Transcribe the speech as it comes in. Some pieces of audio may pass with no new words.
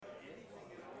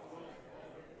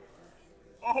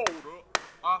Order.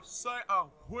 I say I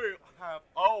will have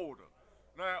order.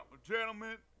 Now,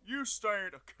 gentlemen, you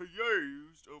stand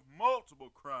accused of multiple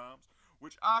crimes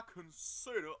which I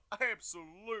consider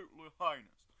absolutely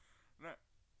heinous. Now,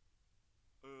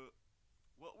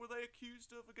 what were they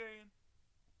accused of again?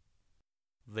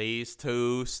 These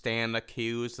two stand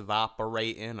accused of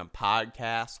operating a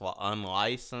podcast while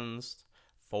unlicensed,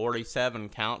 47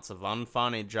 counts of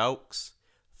unfunny jokes,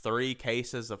 3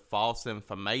 cases of false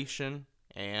information,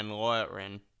 and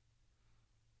loitering.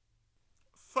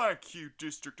 Thank you,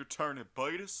 District Attorney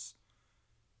Beatus.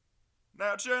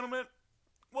 Now, gentlemen,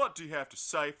 what do you have to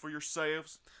say for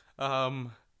yourselves? I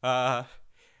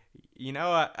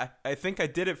think I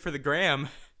did it for the gram.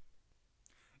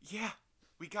 Yeah,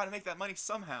 we gotta make that money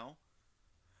somehow.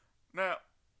 Now,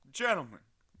 gentlemen,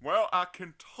 well, I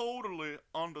can totally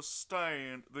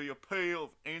understand the appeal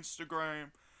of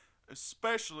Instagram,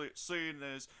 especially seeing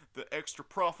as the extra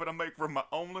profit I make from my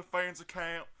OnlyFans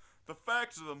account. The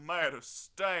fact of the matter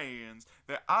stands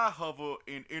that I hover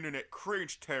in internet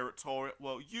cringe territory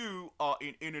while you are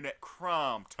in internet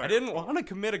crime territory. I didn't want to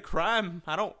commit a crime.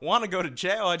 I don't want to go to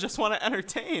jail. I just want to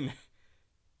entertain.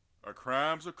 A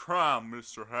crime's a crime,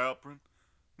 Mr. Halpern.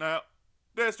 Now,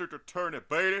 District Attorney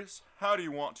Beatus, how do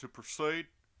you want to proceed?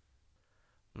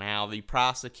 Now, the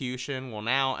prosecution will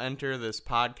now enter this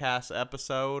podcast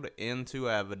episode into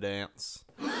evidence.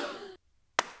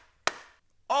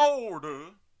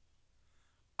 Order!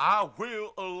 I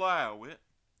will allow it.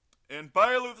 And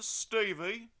Bailiff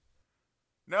Stevie,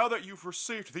 now that you've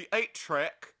received the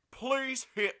 8-track, please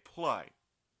hit play.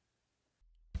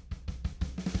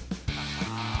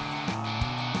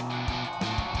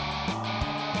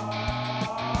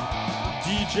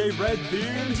 DJ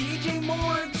Redbeard, DJ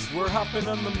Morgs, we're hopping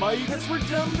on the mic, cause we're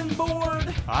dumb and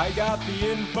bored. I got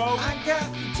the info, I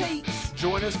got the tapes,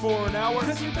 join us for an hour,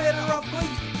 cause you're better off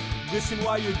late. listen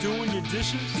while you're doing your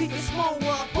dishes. Take a small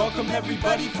walk, Welcome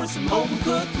everybody for some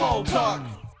home-cooked mall talk.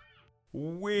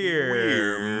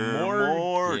 We're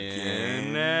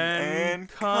Morgan and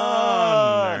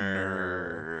Connor.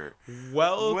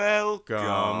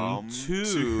 Welcome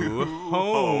to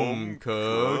Home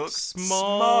Cooked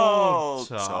Small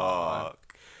Talk.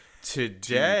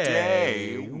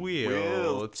 Today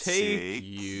we'll take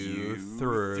you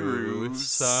through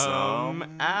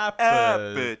some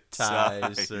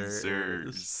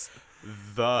appetizers,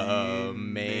 the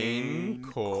main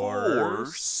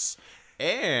course,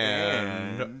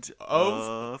 and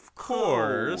of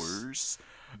course,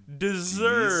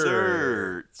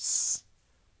 desserts.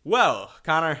 Well,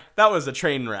 Connor, that was a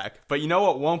train wreck. But you know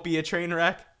what won't be a train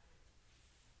wreck?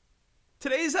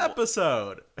 Today's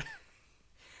episode.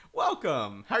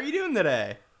 Welcome. How are you doing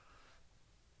today?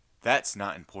 That's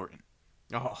not important.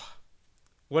 Oh,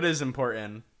 what is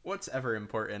important? What's ever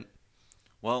important?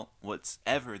 Well, what's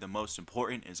ever the most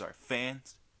important is our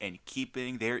fans and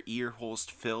keeping their ear holes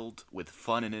filled with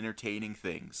fun and entertaining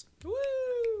things. Woo!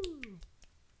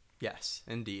 Yes,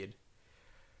 indeed.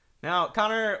 Now,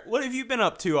 Connor, what have you been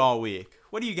up to all week?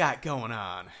 What do you got going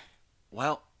on?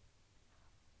 Well,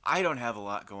 I don't have a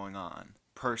lot going on,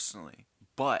 personally,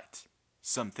 but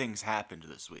some things happened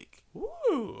this week.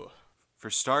 Woo!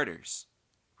 For starters,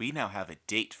 we now have a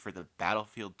date for the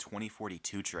Battlefield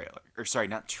 2042 trailer. Or sorry,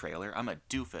 not trailer, I'm a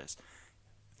doofus.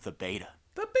 The beta.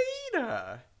 The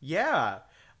beta! Yeah.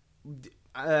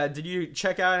 Did you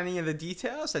check out any of the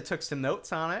details? I took some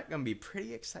notes on it. Gonna be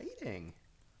pretty exciting.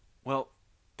 Well,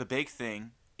 the big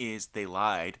thing is they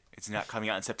lied. It's not coming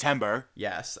out in September.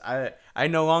 Yes, I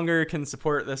no longer can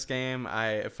support this game. I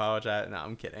apologize. No,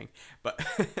 I'm kidding. But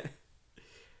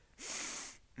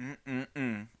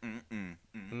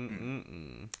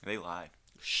They lied.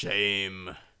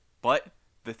 Shame. But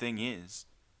the thing is,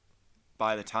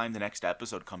 by the time the next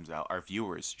episode comes out, our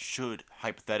viewers should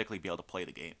hypothetically be able to play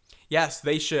the game. Yes,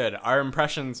 they should. Our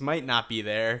impressions might not be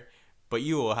there, but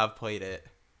you will have played it.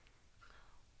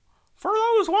 For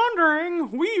those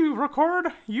wondering, we record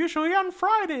usually on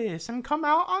Fridays and come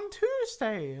out on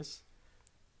Tuesdays.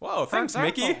 Whoa, thanks,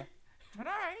 Mickey.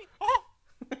 Today,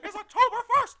 is October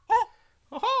 1st.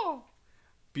 Oh,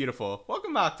 beautiful.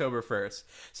 Welcome to October 1st.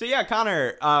 So yeah,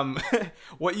 Connor,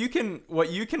 what you can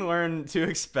learn to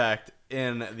expect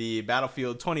in the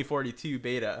Battlefield 2042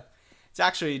 beta, it's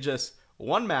actually just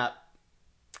one map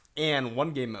and one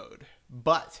game mode,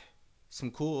 but some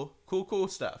cool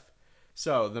stuff.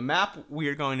 So the map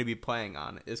we're going to be playing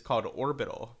on is called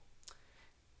Orbital,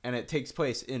 and it takes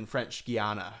place in French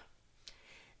Guiana.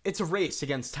 It's a race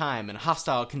against time and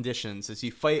hostile conditions as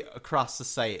you fight across the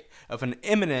site of an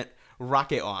imminent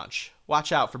rocket launch.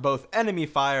 Watch out for both enemy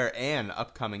fire and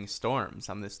upcoming storms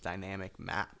on this dynamic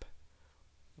map.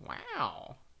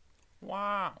 Wow.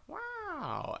 Wow.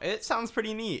 Wow, it sounds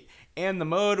pretty neat. And the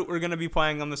mode we're going to be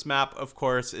playing on this map, of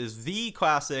course, is the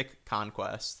classic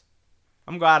Conquest.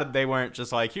 I'm glad they weren't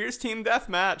just like, here's Team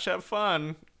Deathmatch, have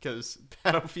fun, because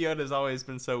Battlefield has always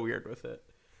been so weird with it.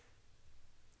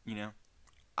 You know,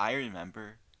 I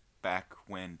remember back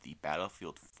when the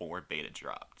Battlefield 4 beta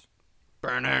dropped.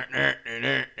 But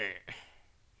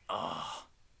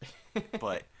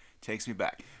takes me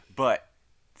back. But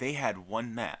they had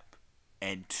one map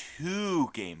and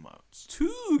 2 game modes.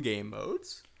 2 game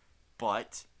modes?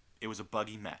 But it was a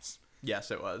buggy mess.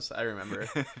 Yes, it was. I remember.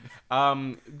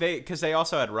 Because they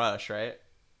also had Rush, right?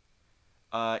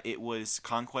 It was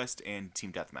Conquest and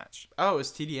Team Deathmatch. Oh, it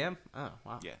was TDM? Oh,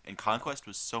 wow. Yeah, and Conquest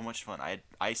was so much fun.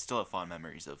 I still have fond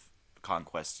memories of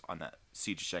Conquest on that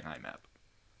Siege of Shanghai map.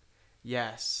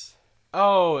 Yes.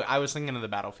 Oh, I was thinking of the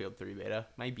Battlefield 3 beta.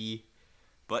 Might be.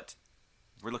 But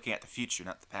we're looking at the future,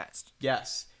 not the past.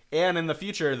 Yes. And in the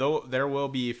future, though, there will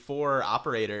be 4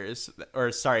 operators,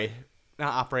 or sorry,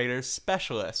 not operators,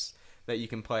 specialists that you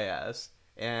can play as.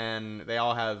 And they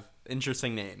all have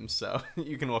interesting names, so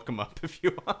you can look them up if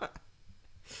you want.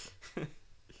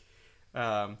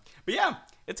 But yeah,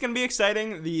 it's going to be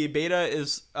exciting. The beta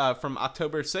is from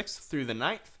October 6th through the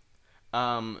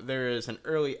 9th. There is an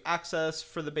early access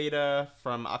for the beta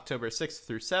from October 6th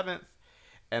through 7th.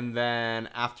 And then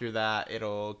after that,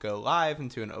 it'll go live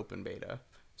into an open beta.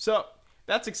 So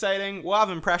that's exciting. We'll have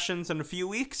impressions in a few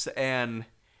weeks, and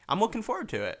I'm looking forward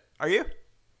to it. Are you?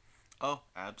 Oh,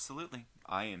 absolutely.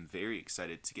 I am very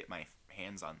excited to get my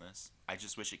hands on this. I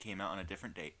just wish it came out on a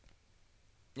different date.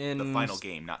 The final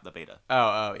game, not the beta.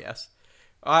 Oh, yes.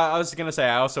 I was going to say,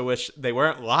 I also wish they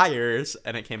weren't liars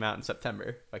and it came out in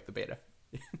September, like the beta.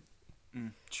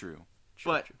 True.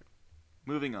 But,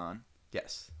 moving on.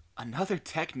 Yes. Another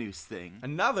tech news thing.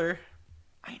 Another.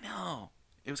 I know.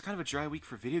 It was kind of a dry week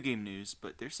for video game news,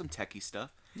 but there's some techie stuff.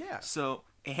 Yeah. So,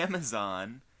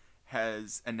 Amazon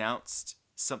has announced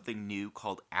something new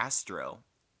called Astro.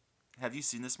 Have you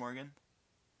seen this, Morgan?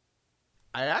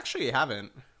 I actually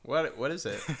haven't. What is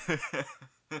it?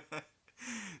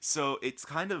 So it's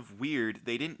kind of weird.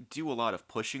 They didn't do a lot of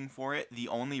pushing for it. The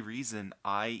only reason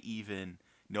I even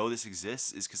know this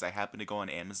exists is because I happened to go on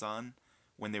Amazon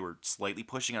when they were slightly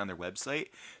pushing it on their website.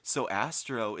 So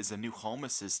Astro is a new home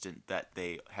assistant that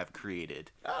they have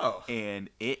created. Oh. And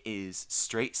it is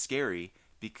straight scary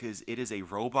because it is a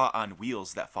robot on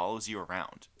wheels that follows you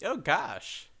around. Oh,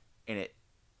 gosh. And it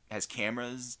has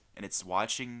cameras, and it's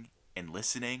watching and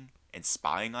listening and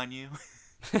spying on you.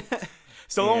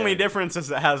 So the only difference is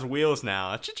it has wheels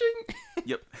now. Cha-ching.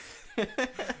 Yep.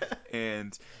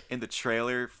 And in the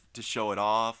trailer to show it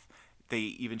off, they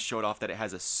even showed off that it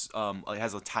has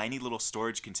a tiny little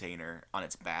storage container on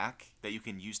its back that you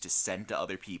can use to send to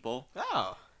other people.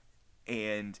 Oh.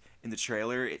 And in the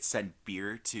trailer, it sent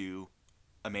beer to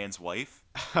a man's wife.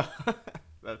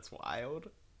 That's wild.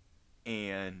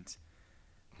 And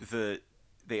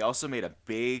they also made a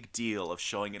big deal of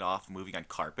showing it off moving on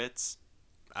carpets.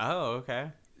 Oh,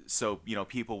 okay. So,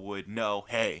 people would know,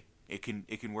 hey, it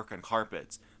can work on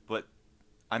carpets. But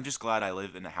I'm just glad I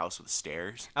live in a house with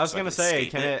stairs. I was so going to say,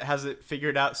 has it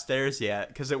figured out stairs yet?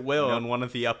 Because it will on one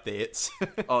of the updates.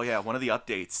 Oh, yeah, one of the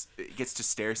updates, it gets to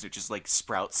stairs and it just,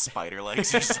 sprouts spider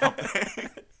legs or something.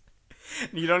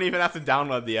 You don't even have to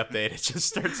download the update. It just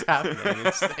starts happening.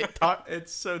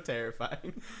 It's so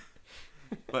terrifying.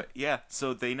 But, yeah,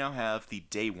 so they now have the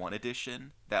Day 1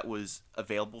 edition that was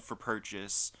available for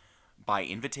purchase by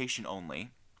invitation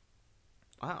only.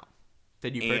 Wow.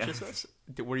 Did you purchase this?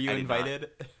 Were you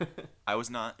invited? I was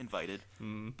not invited,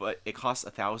 but it costs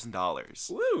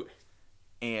 $1,000. Woo!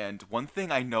 And one thing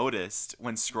I noticed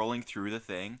when scrolling through the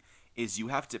thing is you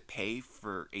have to pay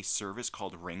for a service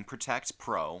called Ring Protect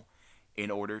Pro in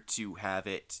order to have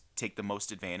it take the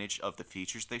most advantage of the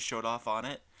features they showed off on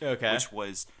it. Okay. Which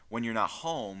was, when you're not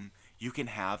home, you can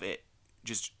have it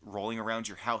just rolling around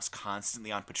your house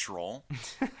constantly on patrol.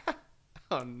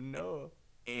 Oh, no.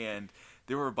 And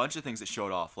there were a bunch of things that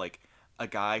showed off, like a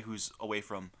guy who's away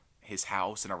from his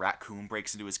house and a raccoon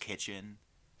breaks into his kitchen.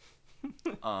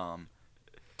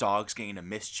 Dogs getting into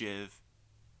mischief.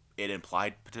 It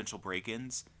implied potential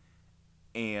break-ins.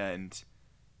 And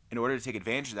in order to take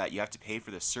advantage of that, you have to pay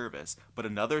for this service. But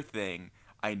another thing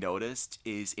I noticed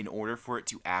is in order for it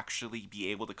to actually be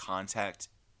able to contact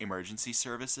emergency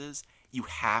services, you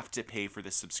have to pay for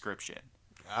the subscription.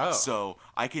 Oh. So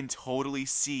I can totally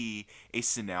see a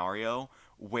scenario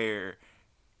where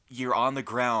you're on the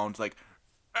ground like,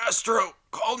 Astro,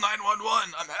 call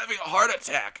 911. I'm having a heart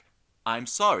attack. I'm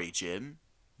sorry, Jim.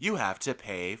 You have to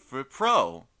pay for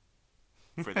Pro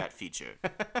for that feature.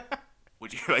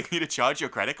 Would you like me to charge your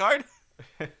credit card?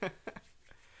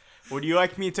 Would you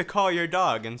like me to call your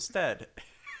dog instead?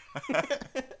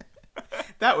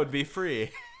 That would be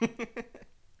free.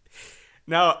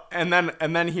 No, and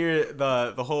then here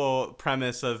the whole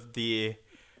premise of the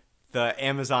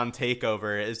Amazon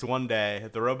takeover is one day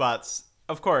the robots,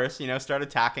 of course, start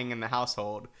attacking in the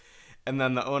household, and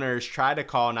then the owners try to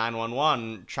call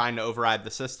 911 trying to override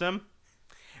the system,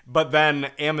 but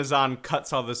then Amazon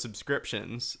cuts all the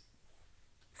subscriptions.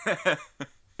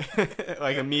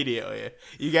 Like immediately.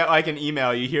 You get like an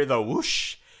email, you hear the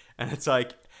whoosh, and it's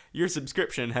like, your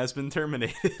subscription has been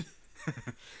terminated.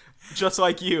 Just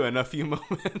like you in a few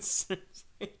moments.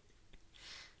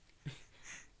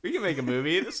 We can make a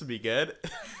movie. This would be good.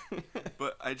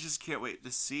 But I just can't wait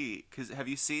to see. Because have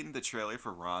you seen the trailer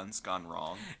for Ron's Gone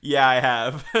Wrong? Yeah, I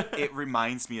have. It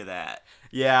reminds me of that.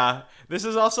 Yeah. This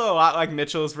is also a lot like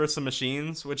Mitchell's vs.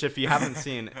 Machines, which if you haven't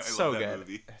seen, it's I so love that good.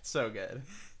 movie. It's so good.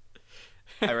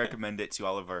 I recommend it to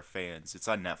all of our fans. It's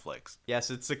on Netflix. Yes,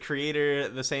 it's the creator,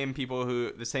 the same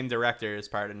directors,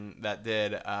 that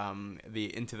did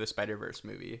the Into the Spider-Verse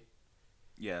movie.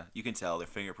 Yeah, you can tell their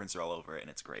fingerprints are all over it, and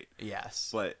it's great. Yes.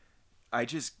 But I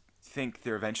just think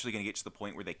they're eventually going to get to the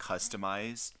point where they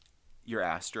customize your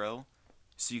Astro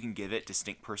so you can give it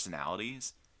distinct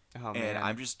personalities. Oh, and man.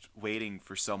 I'm just waiting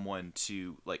for someone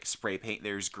to like spray paint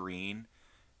theirs green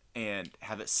and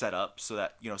have it set up so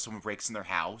that, someone breaks in their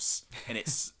house and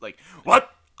it's like, what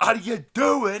are you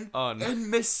doing Oh, no. in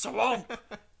this swamp?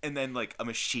 And then like a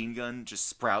machine gun just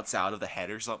sprouts out of the head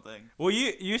or something. Well,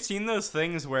 you've seen those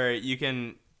things where you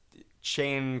can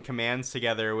chain commands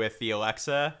together with the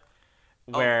Alexa,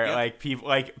 where yeah.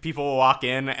 people will walk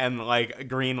in and like a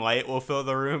green light will fill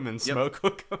the room and Yep. smoke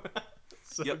will come out.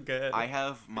 So Yep. good. I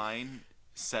have mine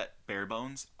set bare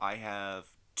bones. I have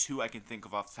 2 I can think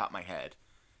of off the top of my head.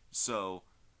 So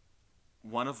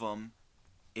one of them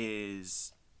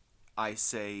is I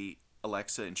say,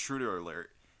 Alexa, intruder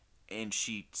alert, and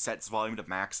she sets volume to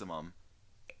maximum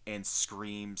and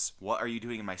screams, "What are you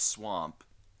doing in my swamp?"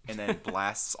 and then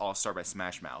blasts All Star by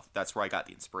Smash Mouth. That's where I got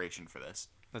the inspiration for this.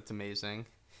 That's amazing.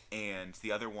 And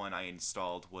the other one I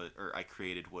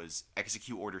created was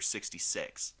Execute Order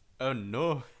 66. Oh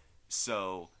no.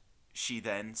 So she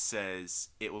then says,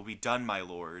 "It will be done, my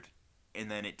lord," and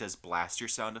then it does blaster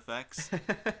sound effects,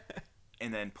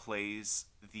 and then plays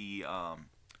the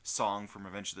song from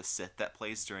Revenge of the Sith that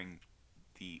plays during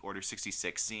the Order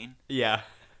 66 scene. Yeah.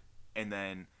 And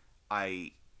then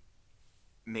I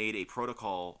made a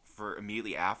protocol for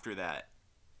immediately after that.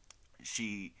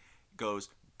 She goes,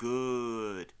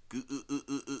 "Good, good,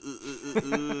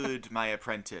 my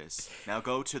apprentice. Now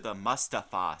go to the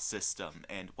Mustafa system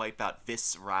and wipe out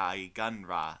Visrai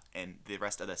Gunra and the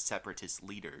rest of the separatist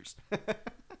leaders."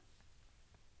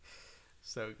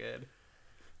 So good.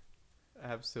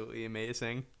 Absolutely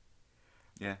amazing.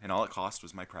 Yeah, and all it cost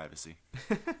was my privacy.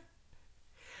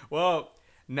 Well,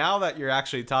 now that you're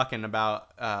actually talking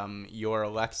about your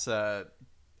Alexa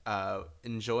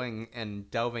enjoying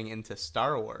and delving into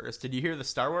Star Wars, did you hear the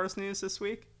Star Wars news this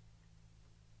week?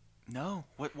 No,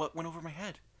 what went over my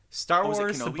head? Star was it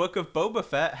Wars: The Kenobi? Book of Boba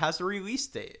Fett has a release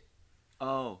date.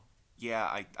 Oh,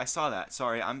 yeah, I saw that.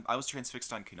 Sorry, I was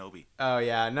transfixed on Kenobi. Oh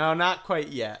yeah, no, not quite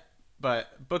yet.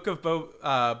 But Book of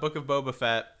Boba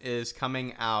Fett is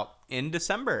coming out in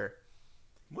December.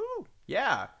 Woo!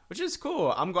 Yeah, which is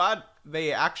cool. I'm glad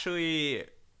they actually,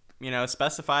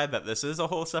 specified that this is a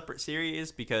whole separate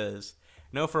series because,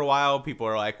 for a while people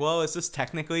are like, well, is this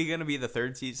technically going to be the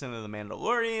 3rd season of The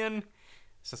Mandalorian?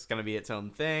 Is this going to be its own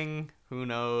thing? Who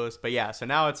knows? But yeah, so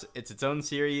now it's its own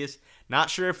series. Not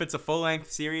sure if it's a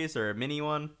full-length series or a mini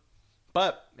one,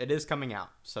 but it is coming out,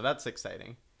 so that's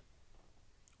exciting.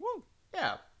 Woo!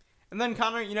 Yeah. And then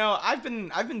Connor, I've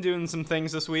been doing some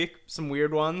things this week, some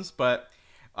weird ones, but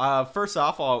first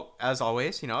off, as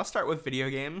always, I'll start with video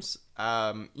games.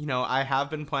 I have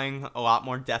been playing a lot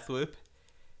more Deathloop,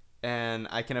 and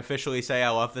I can officially say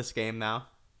I love this game now.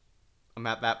 I'm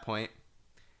at that point.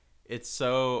 It's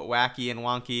so wacky and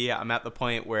wonky. I'm at the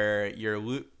point where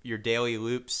your daily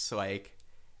loops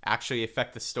actually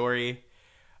affect the story.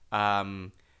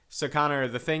 So Connor,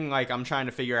 the thing I'm trying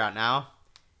to figure out now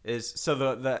is, so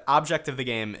the object of the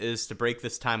game is to break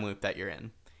this time loop that you're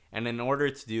in. And in order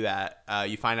to do that,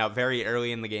 you find out very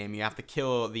early in the game you have to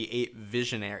kill the 8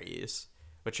 visionaries,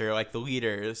 which are the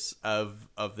leaders of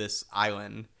this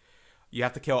island. You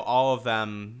have to kill all of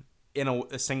them in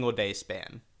a single day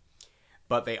span.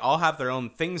 But they all have their own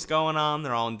things going on.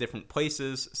 They're all in different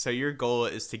places. So your goal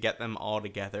is to get them all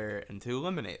together and to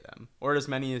eliminate them, or as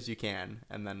many as you can,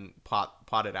 and then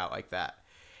plot it out like that.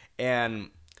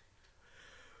 And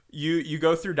you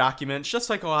go through documents just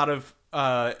like a lot of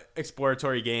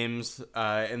exploratory games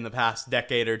in the past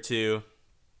decade or two,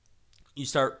 you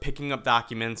start picking up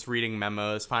documents, reading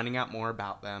memos, finding out more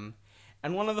about them.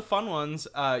 And one of the fun ones,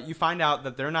 you find out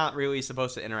that they're not really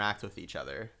supposed to interact with each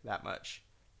other that much,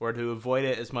 or to avoid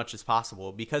it as much as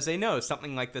possible, because they know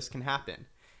something like this can happen.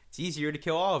 It's easier to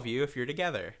kill all of you if you're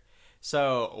together.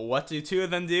 So what do two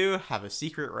of them do? Have a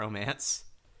secret romance.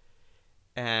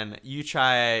 And you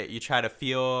try to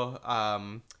feel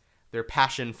their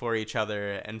passion for each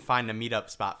other and find a meetup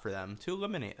spot for them to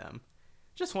eliminate them.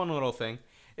 Just one little thing.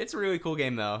 It's a really cool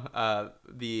game though.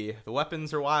 The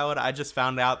weapons are wild. I just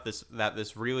found out that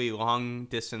this really long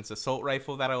distance assault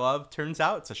rifle that I love, turns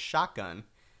out it's a shotgun.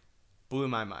 Blew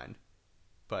my mind.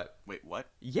 But Wait, what?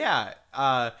 yeah,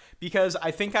 because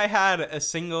I think I had a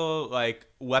single like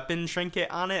weapon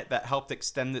trinket on it that helped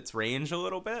extend its range a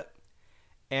little bit.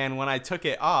 And when I took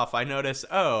it off, I noticed,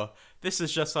 oh, this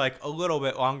is just like a little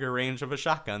bit longer range of a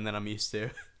shotgun than I'm used to.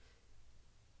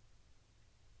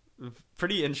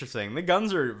 Pretty interesting. The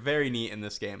guns are very neat in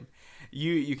this game.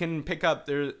 You can pick up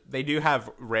they do have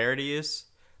rarities,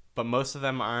 but most of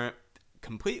them aren't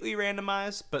completely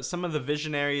randomized, but some of the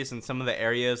visionaries and some of the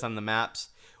areas on the maps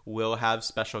will have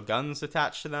special guns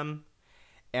attached to them.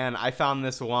 And I found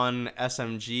this one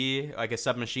SMG, like a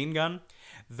submachine gun,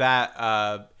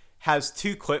 that has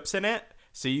 2 clips in it,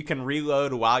 so you can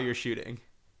reload while you're shooting.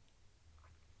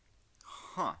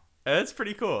 Huh. It's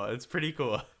pretty cool.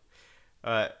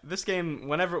 This game,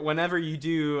 whenever you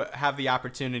do have the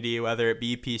opportunity, whether it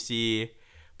be PC,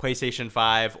 PlayStation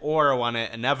 5, or when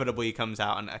it inevitably comes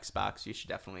out on Xbox, you should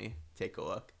definitely take a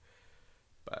look.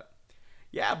 But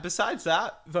yeah, besides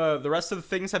that, the rest of the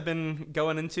things I've been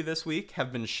going into this week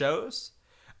have been shows.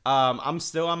 I'm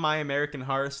still on my American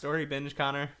Horror Story binge,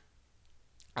 Connor.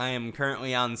 I am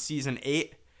currently on season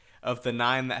 8 of the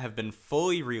 9 that have been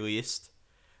fully released.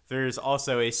 There's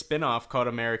also a spin-off called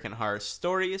American Horror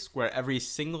Stories, where every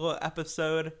single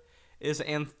episode is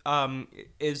an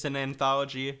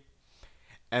anthology.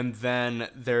 And then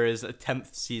there is a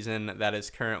 10th season that is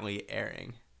currently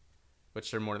airing,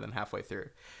 which they're more than halfway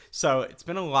through. So it's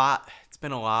been a lot.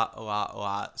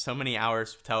 So many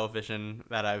hours of television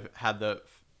that I've had to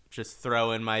just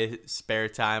throw in my spare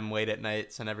time late at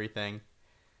nights and everything.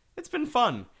 It's been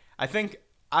fun. I think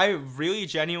I really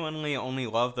genuinely only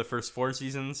love the first 4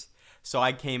 seasons, so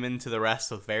I came into the rest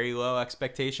with very low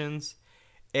expectations,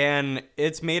 and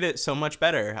it's made it so much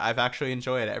better. I've actually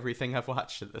enjoyed everything I've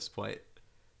watched at this point.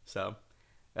 So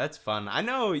that's fun. I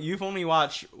know you've only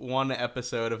watched 1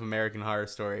 episode of American Horror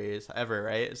Stories ever,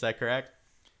 right? Is that correct?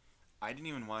 I didn't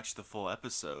even watch the full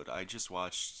episode. I just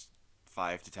watched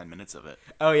 5 to 10 minutes of it.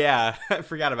 Oh yeah, I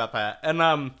forgot about that.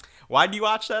 And why'd you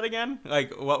watch that again?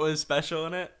 Like, what was special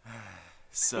in it?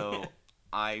 So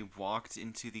I walked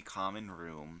into the common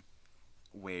room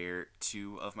where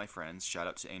 2 of my friends, shout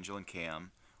out to Angel and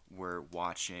Cam, were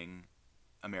watching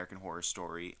American Horror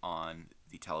Story on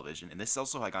the television. And this is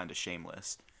also how I got into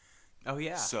Shameless. Oh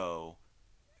yeah. So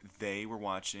they were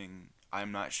watching,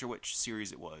 I'm not sure which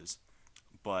series it was,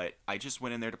 but I just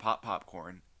went in there to pop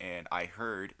popcorn, and I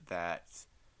heard that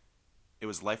it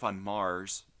was Life on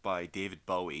Mars by David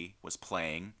Bowie was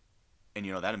playing, and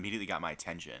that immediately got my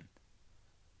attention.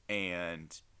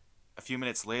 And a few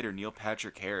minutes later, Neil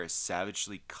Patrick Harris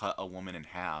savagely cut a woman in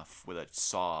half with a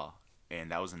saw,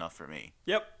 and that was enough for me.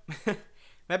 Yep.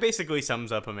 That basically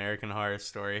sums up American Horror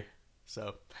Story.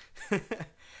 So,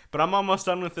 but I'm almost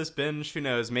done with this binge. Who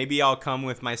knows? Maybe I'll come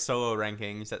with my solo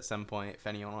rankings at some point if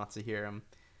anyone wants to hear them.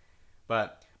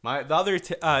 But the other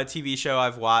TV show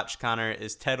I've watched, Connor,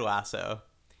 is Ted Lasso.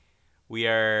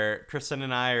 Kristen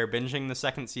and I are binging the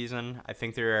 2nd season. I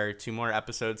think there are 2 more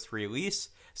episodes to release.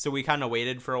 So we kind of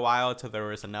waited for a while till there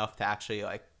was enough to actually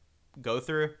like go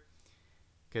through,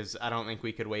 because I don't think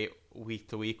we could wait week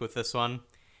to week with this one.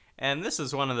 And this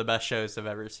is one of the best shows I've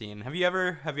ever seen. Have you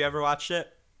ever watched it?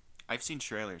 I've seen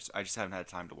trailers. I just haven't had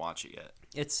time to watch it yet.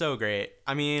 It's so great.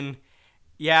 I mean,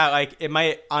 yeah, like it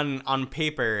might on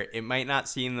paper it might not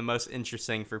seem the most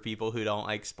interesting for people who don't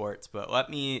like sports, but let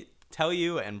me tell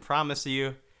you and promise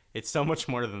you, it's so much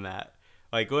more than that.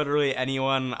 Like literally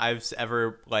anyone I've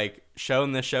ever like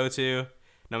shown this show to,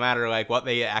 no matter like what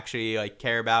they actually like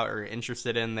care about or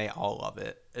interested in, they all love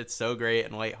it. It's so great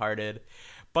and lighthearted.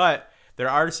 But there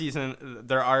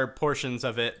are portions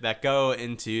of it that go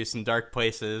into some dark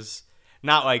places,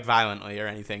 not like violently or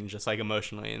anything, just like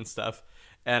emotionally and stuff.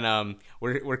 And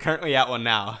we're currently at one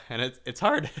now, and it's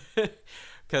hard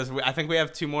because I think we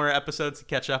have 2 more episodes to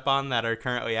catch up on that are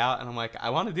currently out, and I'm like, I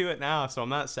want to do it now, so I'm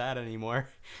not sad anymore.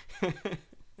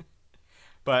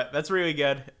 But that's really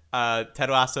good. Ted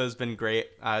Lasso has been great.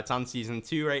 It's on season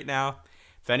 2 right now.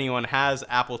 If anyone has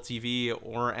Apple TV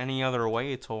or any other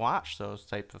way to watch those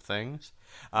type of things,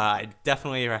 I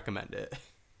definitely recommend it.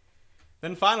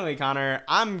 Then finally, Connor,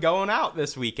 I'm going out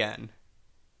this weekend.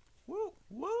 Woo,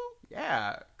 woo.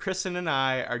 Yeah, Kristen and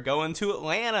I are going to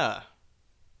Atlanta.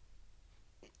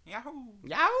 Yahoo.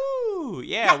 Yahoo!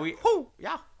 Yeah,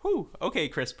 Yahoo! Okay,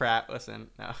 Chris Pratt, listen.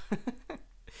 No.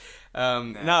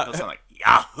 That does sound like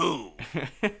Yahoo.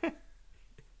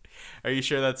 Are you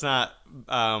sure that's not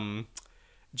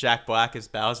Jack Black as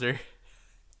Bowser?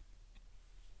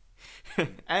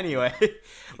 Anyway,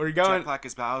 we're going. Jack Black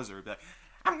as Bowser would be like,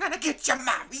 I'm gonna get you,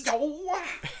 Mario.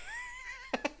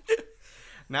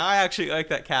 Now I actually like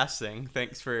that casting.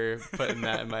 Thanks for putting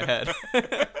that in my head.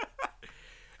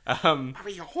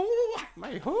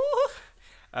 Mario.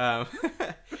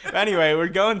 Anyway, we're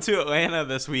going to Atlanta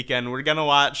this weekend. We're gonna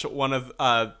watch one of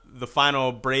the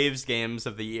final Braves games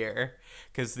of the year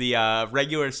because the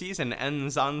regular season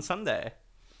ends on Sunday.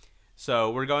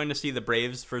 So we're going to see the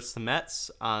Braves versus the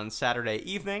Mets on Saturday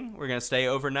evening. We're gonna stay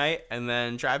overnight and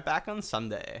then drive back on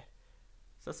Sunday.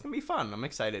 So that's gonna be fun. I'm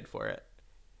excited for it.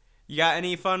 You got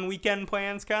any fun weekend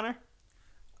plans, Connor?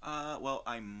 Well,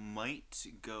 I might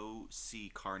go see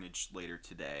Carnage later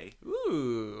today.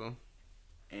 Ooh.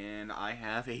 And I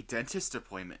have a dentist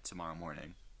appointment tomorrow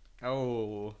morning.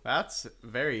 Oh, that's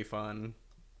very fun.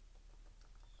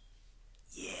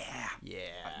 Yeah.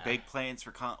 Yeah. Big plans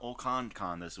for old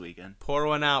Con this weekend. Pour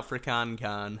one out for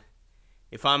Con.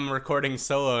 If I'm recording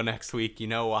solo next week, you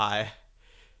know why.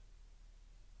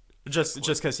 Just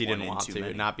because he didn't want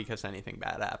to, not because anything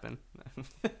bad happened.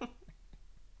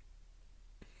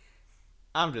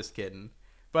 I'm just kidding.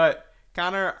 But,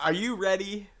 Connor, are you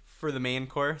ready for the main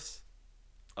course?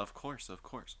 Of course. Of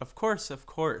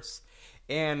course.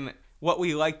 And what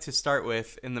we like to start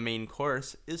with in the main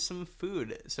course is some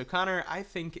food. So, Connor, I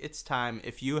think it's time,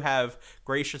 if you have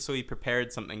graciously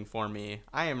prepared something for me,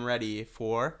 I am ready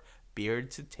for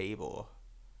Beard to Table.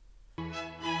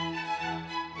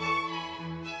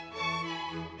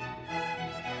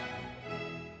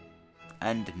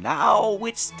 And now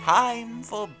it's time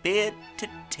for Beard to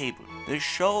Table, the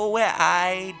show where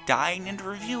I dine and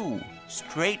review,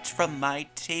 straight from my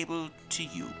table to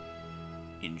you.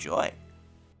 Enjoy.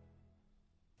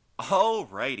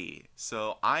 Alrighty,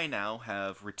 so I now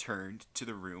have returned to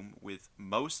the room with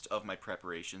most of my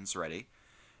preparations ready.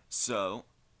 So,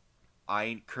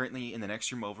 I currently, in the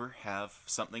next room over, have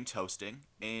something toasting,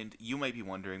 and you might be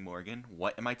wondering, Morgan,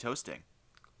 what am I toasting?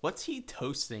 What's he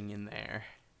toasting in there?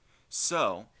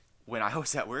 So, when I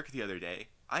was at work the other day,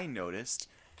 I noticed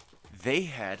they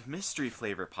had mystery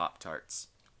flavor Pop-Tarts.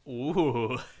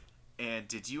 Ooh. And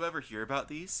did you ever hear about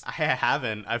these? I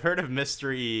haven't. I've heard of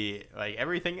mystery, like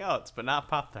everything else, but not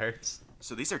Pop-Tarts.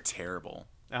 So these are terrible.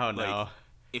 Oh, no. Like,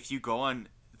 if you go on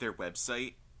their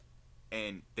website,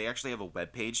 and they actually have a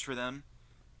web page for them,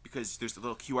 because there's a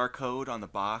little QR code on the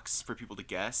box for people to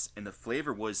guess, and the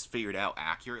flavor was figured out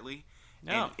accurately.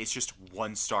 No. And it's just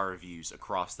 1-star reviews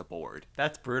across the board.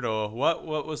 That's brutal. What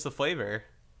was the flavor?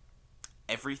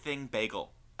 Everything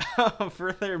bagel.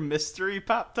 For their mystery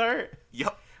Pop-Tart?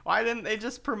 Yep. Why didn't they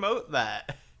just promote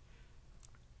that?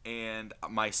 And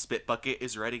my spit bucket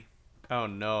is ready. Oh,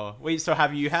 no. Wait, so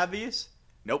have you had these?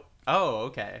 Nope. Oh,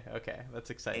 okay. That's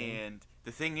exciting. And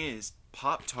the thing is,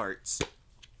 Pop-Tarts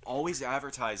always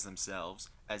advertise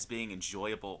themselves as being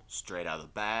enjoyable straight out of the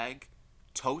bag,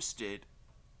 toasted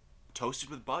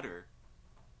with butter,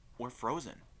 or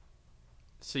frozen.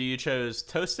 So you chose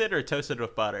toasted or toasted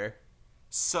with butter?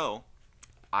 So,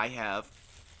 I have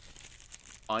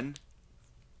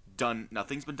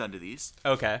nothing's been done to these.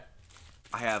 Okay.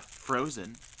 I have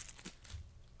frozen.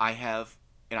 I have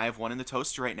one in the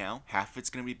toaster right now. Half of it's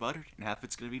going to be buttered, and half of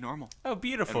it's going to be normal. Oh, And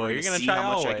beautiful. we're You're going to see try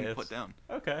how much all I can ways. put down.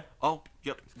 Okay. Oh,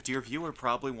 yep. Dear viewer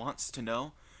probably wants to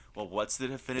know, well, what's the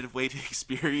definitive way to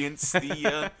experience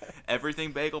the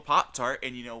Everything Bagel Pop-Tart?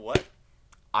 And you know what?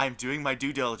 I'm doing my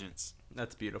due diligence.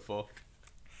 That's beautiful.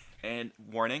 And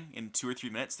warning, in 2 or 3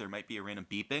 minutes, there might be a random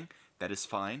beeping. That is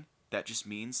fine. That just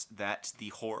means that the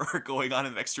horror going on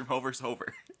in the next room over is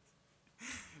over.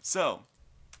 So,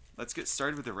 let's get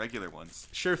started with the regular ones.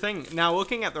 Sure thing. Now,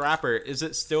 looking at the wrapper, is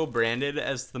it still branded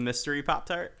as the mystery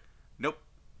Pop-Tart? Nope.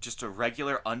 Just a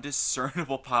regular,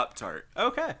 undiscernible Pop-Tart.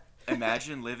 Okay.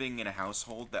 Imagine living in a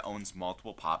household that owns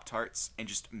multiple Pop-Tarts and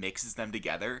just mixes them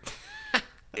together.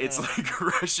 It's like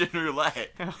Russian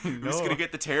roulette. Oh, Who's no. gonna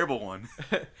get the terrible one?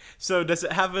 So, does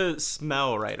it have a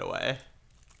smell right away?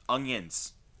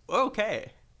 Onions.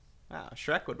 Okay. Wow,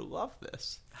 Shrek would love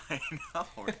this. I know,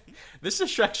 right? This is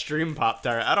Shrek's Dream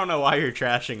Pop-Tart. I don't know why you're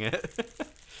trashing it.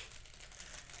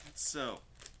 So,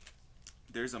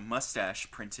 there's a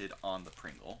mustache printed on the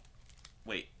Pringle.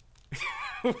 Wait.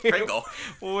 Pringle?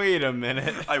 Wait a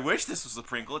minute. I wish this was a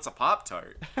Pringle. It's a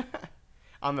Pop-Tart.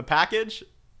 On the package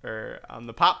or on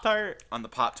the Pop-Tart? On the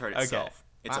Pop-Tart Okay. itself.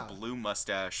 It's Wow. a blue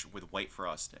mustache with white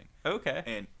frosting. Okay.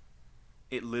 And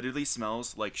it literally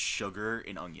smells like sugar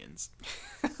and onions.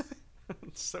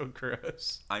 It's so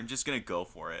gross. I'm just going to go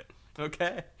for it.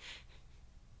 Okay.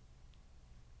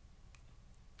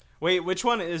 Wait, which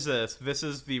one is this? This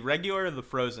is the regular or the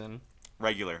frozen?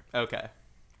 Regular. Okay.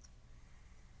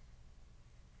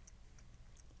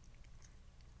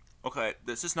 Okay,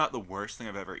 this is not the worst thing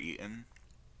I've ever eaten.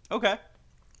 Okay.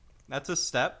 That's a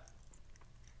step.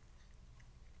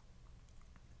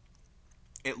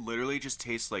 It literally just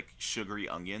tastes like sugary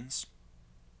onions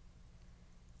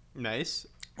Nice.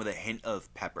 with a hint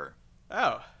of pepper.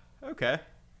 Oh, okay.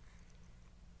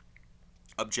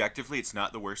 Objectively, it's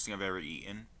not the worst thing I've ever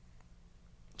eaten.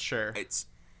 Sure. It's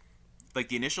like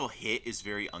the initial hit is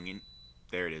very onion.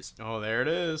 There it is. Oh, there it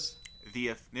is.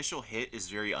 The initial hit is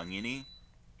very oniony,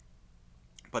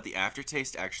 but the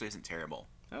aftertaste actually isn't terrible.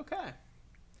 Okay.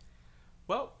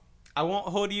 Well, I won't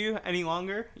hold you any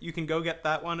longer. You can go get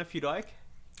that one if you'd like.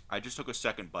 I just took a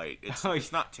second bite. It's, Oh,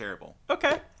 it's not terrible.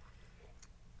 Okay.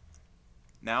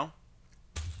 Now,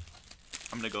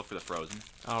 I'm going to go for the frozen.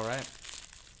 All right.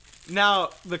 Now,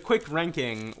 the quick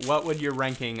ranking, what would your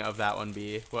ranking of that one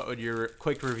be? What would your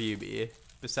quick review be?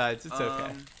 Besides, it's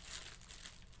okay.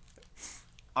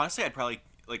 Honestly, I'd probably,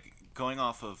 like, going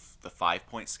off of the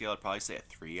 5-point scale, I'd probably say a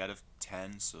 3 out of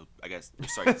 10. So, I guess,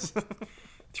 sorry,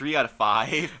 3 out of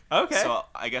 5. Okay. So,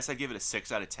 I guess I'd give it a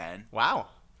 6 out of 10. Wow.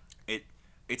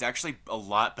 It's actually a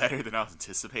lot better than I was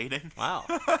anticipating. Wow.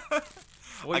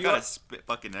 Well, I you- got a spit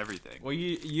fucking everything. Well,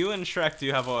 you and Shrek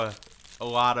do have a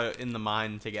lot of in the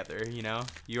mind together, you know?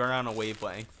 You are on a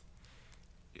wavelength.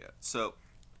 Yeah. So,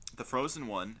 the frozen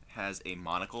one has a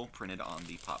monocle printed on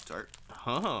the Pop-Tart.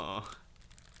 Oh.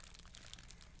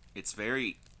 It's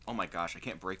very... Oh my gosh, I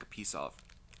can't break a piece off.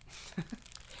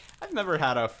 I've never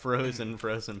had a frozen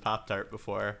Pop-Tart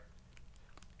before.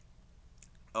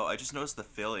 Oh, I just noticed the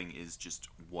filling is just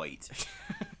white.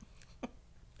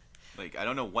 Like, I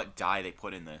don't know what dye they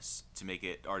put in this to make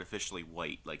it artificially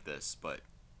white like this, but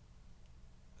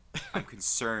I'm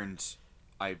concerned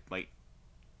I might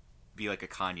be like a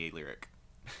Kanye lyric.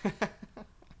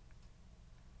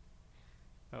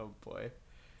 Oh boy.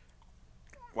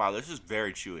 Wow, this is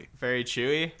very chewy. Very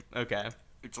chewy? Okay.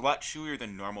 It's a lot chewier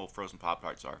than normal frozen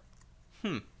Pop-Tarts are.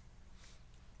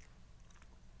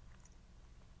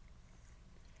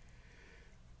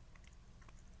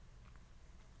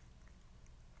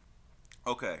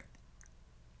 Okay.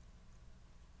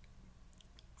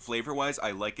 Flavor-wise,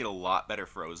 I like it a lot better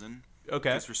frozen. Okay.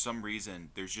 Because for some reason,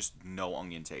 there's just no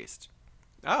onion taste.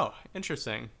 Oh,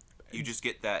 interesting. You just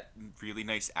get that really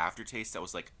nice aftertaste that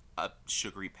was like a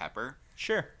sugary pepper,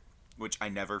 Sure. which I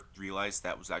never realized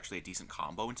that was actually a decent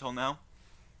combo until now.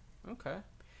 Okay.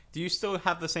 Do you still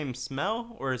have the same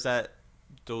smell, or is that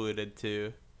diluted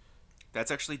too?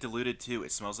 That's actually diluted too.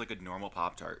 It smells like a normal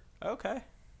Pop-Tart. Okay.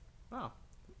 Wow.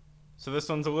 So this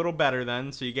one's a little better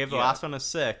then. So you gave the Yeah. last one a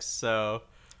 6. So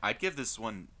I'd give this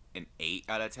one an 8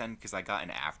 out of 10 because I got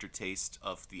an aftertaste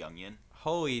of the onion.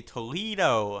 holy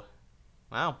Toledo.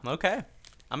 Wow. Okay.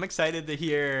 I'm excited to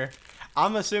hear.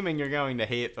 I'm assuming you're going to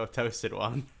hate the toasted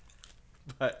one,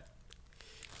 but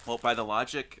Well, by the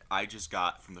logic I just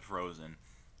got from the frozen,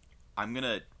 I'm going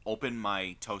to open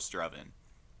my toaster oven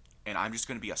and I'm just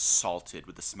going to be assaulted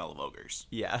with the smell of ogres.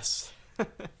 yes.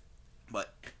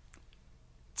 But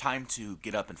time to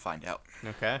get up and find out.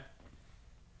 Okay.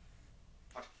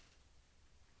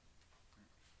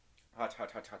 Hot,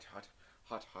 hot, hot, hot, hot.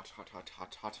 Hot, hot, hot, hot,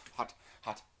 hot, hot, hot,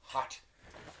 hot, hot.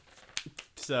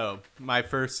 So my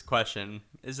first question: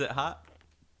 is it hot?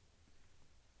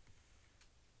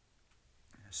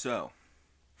 So,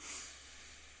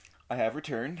 I have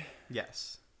returned,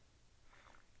 Yes.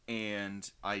 and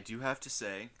I do have to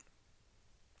say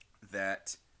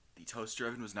that the toaster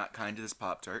oven was not kind to this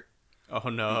Pop-Tart Oh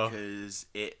no. because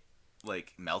it,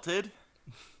 like, melted.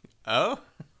 Oh.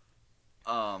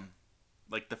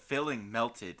 Like, the filling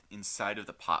melted inside of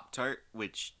the Pop-Tart,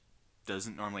 which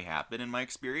doesn't normally happen in my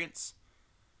experience.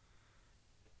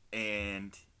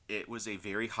 And it was a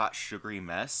very hot, sugary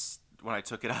mess when I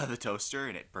took it out of the toaster,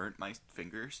 and it burnt my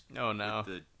fingers Oh no. with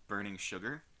the burning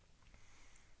sugar.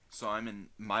 So I'm in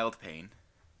mild pain.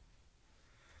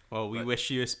 Well, we But- wish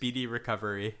you a speedy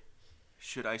recovery.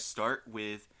 Should I start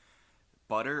with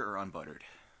butter or unbuttered?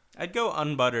 I'd go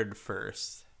unbuttered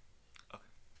first.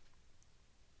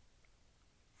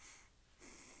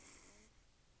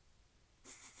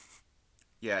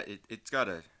 Yeah, it's got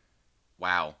a...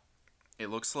 Wow. It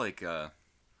looks like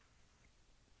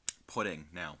pudding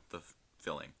now, the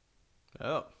filling.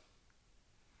 Oh.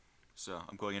 So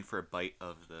I'm going in for a bite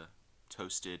of the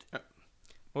toasted.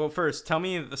 Well, first, tell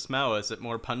me the smell. Is it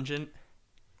more pungent?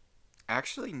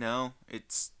 Actually, no.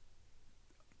 It's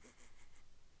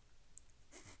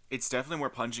definitely more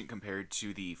pungent compared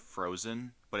to the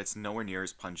frozen, but it's nowhere near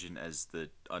as pungent as the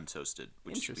untoasted,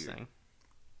 which is weird. Interesting.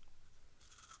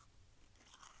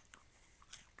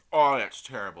 Oh, that's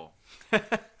terrible.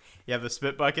 You have the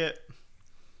spit bucket?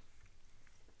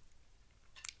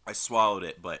 I swallowed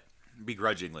it, but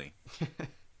begrudgingly.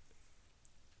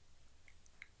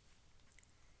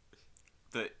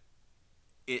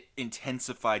 It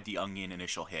intensified the onion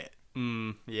initial hit.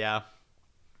 Yeah.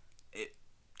 It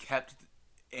kept,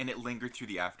 and it lingered through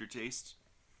the aftertaste,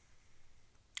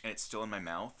 and it's still in my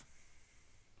mouth.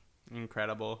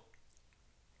 Incredible.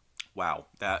 Wow,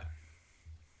 that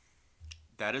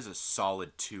is a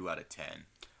solid 2 out of 10.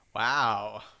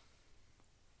 Wow.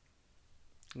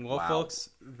 Well, Wow. folks,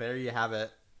 there you have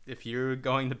it. If you're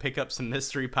going to pick up some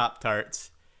mystery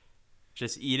Pop-Tarts,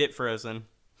 just eat it frozen.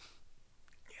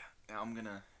 Yeah, now I'm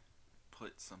gonna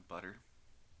put some butter.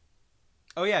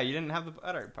 Oh, yeah, you didn't have the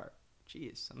butter part.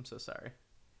 Jeez, I'm so sorry.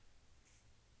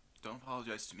 Don't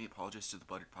apologize to me, apologize to the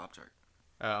buttered Pop-Tart.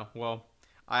 Oh, well,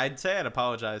 I'd say I'd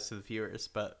apologize to the viewers,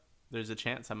 but there's a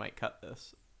chance I might cut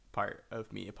this part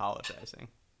of me apologizing.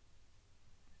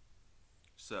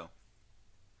 So,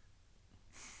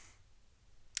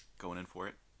 going in for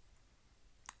it.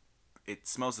 It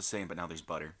smells the same, but now there's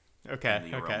butter. Okay,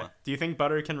 And the okay. aroma. Do you think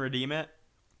butter can redeem it?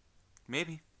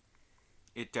 Maybe.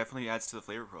 It definitely adds to the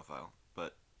flavor profile,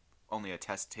 but only a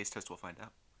taste test will find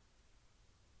out.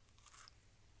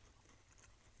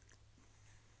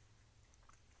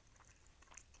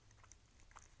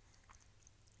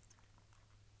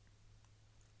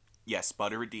 Yes,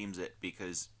 butter redeems it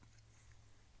because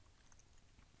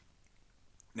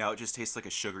now it just tastes like a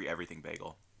sugary everything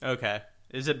bagel. Okay.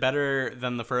 Is it better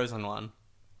than the frozen one?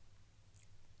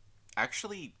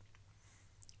 Actually,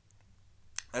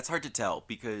 that's hard to tell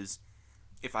because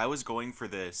if I was going for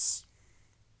this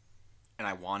and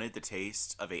I wanted the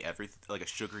taste of like a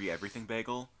sugary everything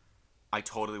bagel, I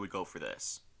totally would go for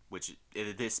this.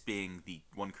 This being the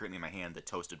one currently in my hand, the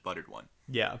toasted buttered one.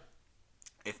 Yeah.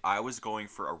 If I was going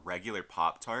for a regular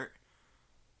Pop-Tart,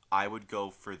 I would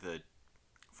go for the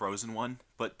frozen one.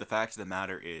 But the fact of the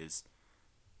matter is,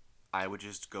 I would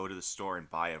just go to the store and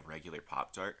buy a regular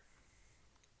Pop-Tart.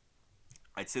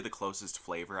 I'd say the closest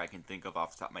flavor I can think of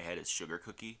off the top of my head is Sugar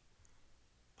Cookie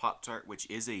Pop-Tart, which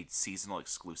is a seasonal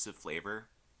exclusive flavor,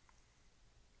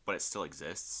 but it still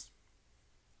exists.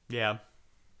 Yeah.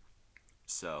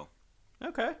 So,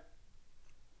 Okay.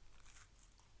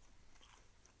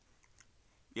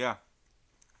 yeah.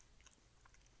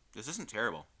 This isn't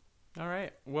terrible. All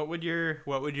right. What would your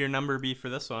number be for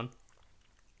this one?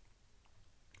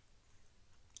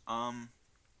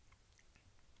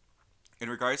 In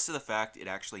regards to the fact it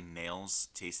actually nails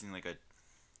tasting like a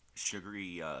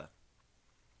sugary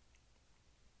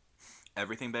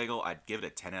everything bagel, I'd give it a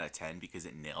 10 out of 10 because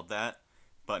it nailed that.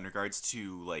 But in regards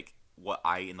to like what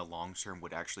I in the long term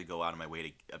would actually go out of my way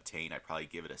to obtain, I'd probably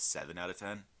give it a 7 out of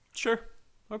 10 Sure.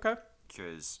 Okay.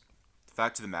 because the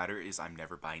fact of the matter is I'm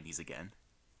never buying these again.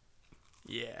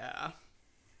 Yeah.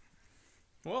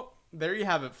 Well, there you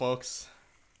have it, folks.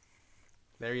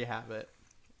 There you have it.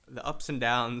 The ups and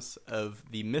downs of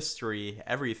the mystery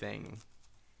everything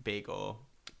bagel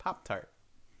Pop-Tart.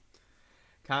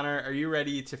 Connor, are you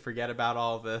ready to forget about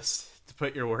all this, to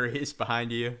put your worries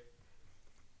behind you?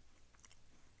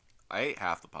 I ate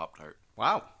half the Pop-Tart.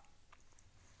 Wow.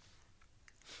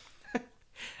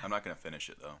 I'm not going to finish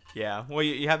it though. Yeah. Well,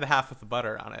 you have the half with the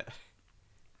butter on it.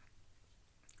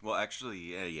 Well, actually,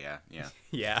 yeah. Yeah.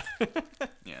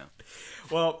 Yeah.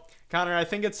 Well, Connor, I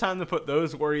think it's time to put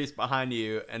those worries behind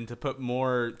you and to put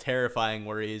more terrifying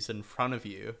worries in front of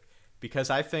you,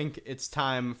 because I think it's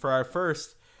time for our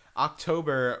first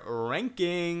October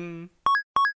ranking.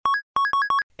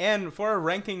 And for our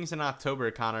rankings in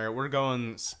October, Connor, we're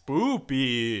going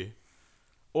spoopy,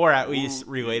 or at least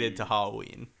related to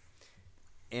Halloween.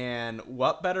 And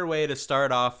what better way to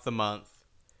start off the month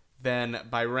than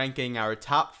by ranking our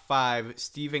top 5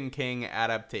 Stephen King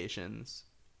adaptations?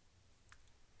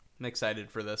 I'm excited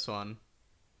for this one.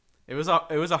 It was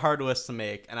a hard list to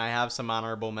make, and I have some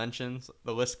honorable mentions.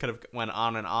 The list could have went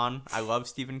on and on. I love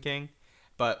Stephen King,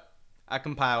 but I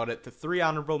compiled it to 3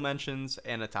 honorable mentions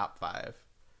and a top 5.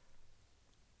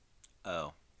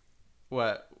 Oh.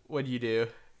 What'd you do?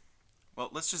 Well,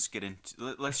 let's just get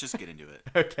into it.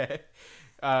 Okay.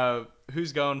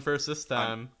 Who's going first this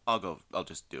time? I'll go. I'll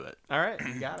just do it. All right,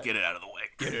 you got it. Get it out of the way.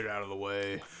 Get it out of the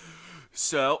way.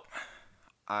 So,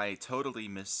 I totally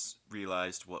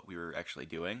misrealized what we were actually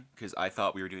doing because I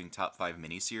thought we were doing top 5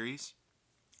 miniseries.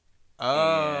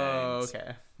 Oh, And-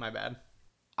 okay. My bad.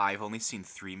 I've only seen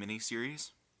 3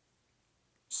 miniseries,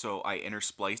 so I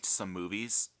interspliced some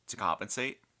movies to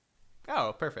compensate.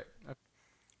 Oh, perfect.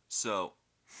 So,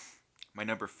 my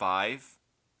number 5,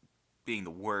 being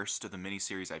the worst of the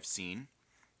miniseries I've seen,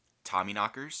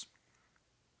 Tommyknockers.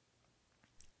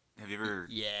 Have you ever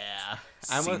Yeah.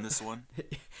 seen this one?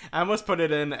 I almost put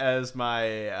it in as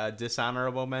my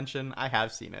dishonorable mention. I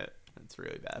have seen it. It's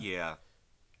really bad. Yeah.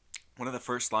 One of the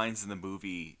first lines in the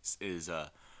movie is,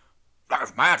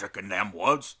 "There's magic in them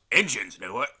woods. Indians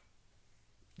knew it."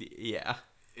 Yeah.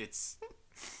 It's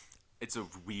a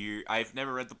weird... I've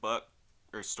never read the book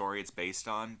or story it's based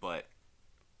on, but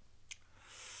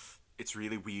it's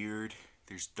really weird.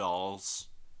 There's dolls.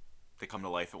 They come to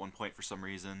life at one point for some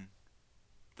reason.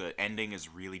 The ending is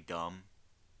really dumb.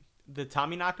 The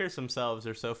Tommyknockers themselves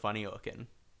are so funny looking.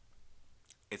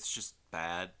 It's just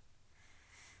bad.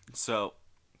 So,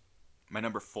 my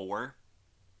number 4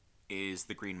 is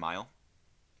The Green Mile.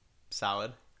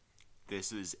 Solid.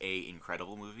 This is a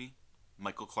incredible movie.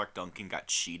 Michael Clark Duncan got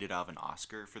cheated out of an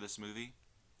Oscar for this movie.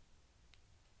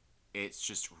 It's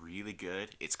just really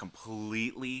good. It's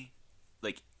completely,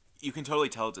 like, you can totally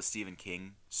tell it's a Stephen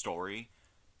King story,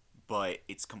 but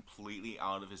it's completely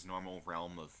out of his normal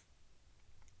realm of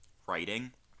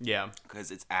writing Yeah.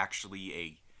 because it's actually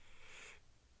a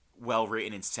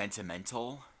well-written and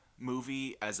sentimental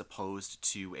movie as opposed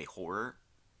to a horror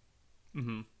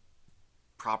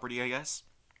property, I guess.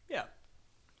 Yeah.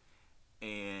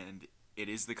 And it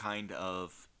is the kind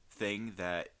of thing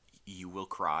that you will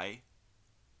cry.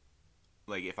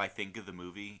 Like, if I think of the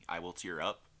movie, I will tear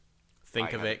up. Think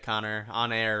I of have- it, Connor,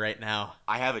 on air right now.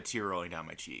 I have a tear rolling down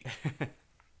my cheek.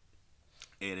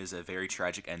 It is a very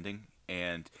tragic ending,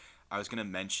 and I was going to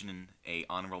mention a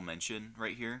honorable mention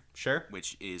right here, Sure.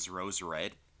 which is Rose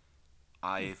Red.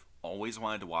 I've always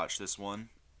wanted to watch this one.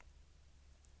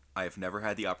 I've never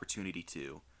had the opportunity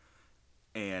to.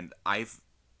 And let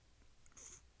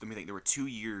me think, there were 2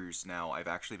 years now I've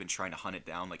actually been trying to hunt it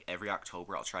down. Like, every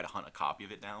October I'll try to hunt a copy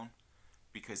of it down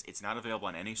because it's not available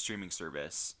on any streaming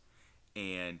service.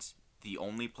 And the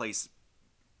only place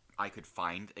I could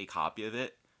find a copy of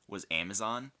it was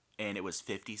Amazon, and it was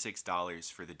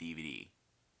 $56 for the DVD.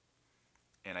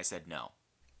 And I said no.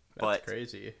 That's But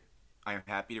crazy. I'm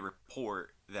happy to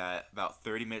report that about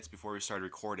 30 minutes before we started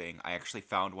recording, I actually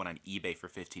found one on eBay for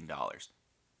 $15.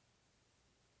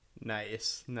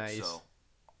 Nice. Nice. So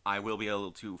I will be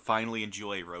able to finally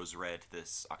enjoy Rose Red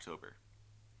this October.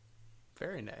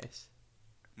 Very nice.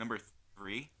 Number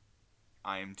 3,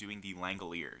 I am doing the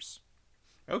Langoliers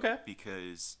Okay.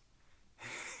 because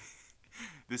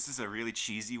this is a really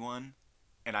cheesy one,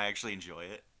 and I actually enjoy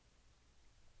it.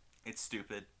 It's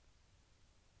stupid.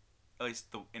 At least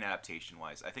in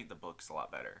adaptation-wise. I think the book's a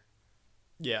lot better.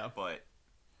 Yeah. But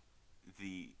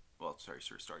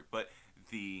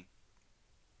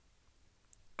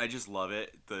I just love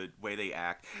it. The way they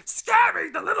act.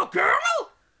 Scary, the little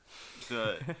girl!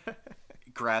 The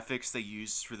graphics they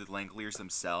use for the Langoliers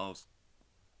themselves.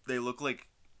 They look like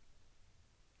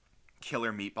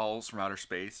killer meatballs from outer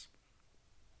space.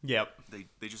 Yep.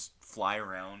 They just fly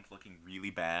around looking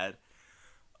really bad.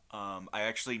 I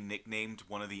actually nicknamed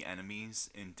one of the enemies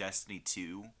in Destiny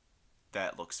 2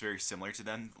 that looks very similar to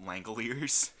them,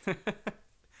 Langoliers.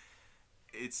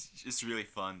 It's just really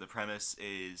fun. The premise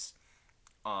is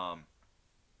a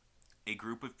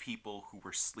group of people who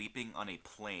were sleeping on a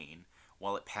plane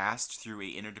while it passed through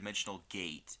a interdimensional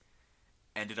gate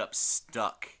ended up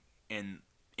stuck in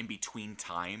between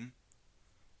time,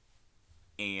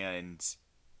 and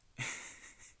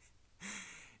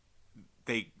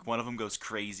one of them goes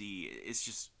crazy. It's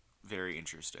just very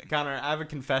interesting. Connor, I have a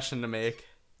confession to make.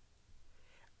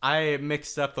 I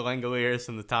mixed up the Langoliers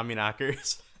and the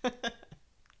Tommyknockers.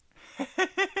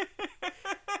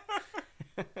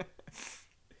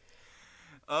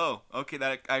 Oh, okay,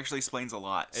 that actually explains a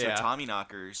lot. So Yeah.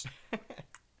 Tommyknockers,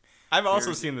 I've also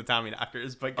There's- seen the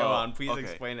Tommyknockers, but go Oh, on. Please okay.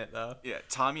 explain it, though. yeah,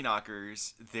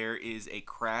 Tommyknockers, there is a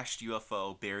crashed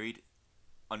UFO buried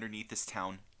underneath this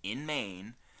town in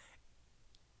Maine,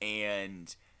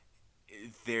 and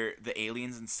the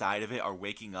aliens inside of it are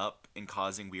waking up and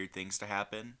causing weird things to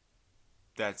happen.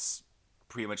 That's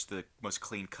pretty much the most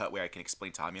clean-cut way I can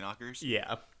explain Tommyknockers.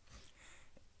 Yeah.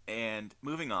 And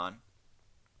moving on,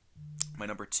 my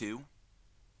number 2,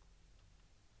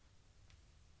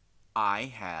 I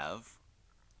have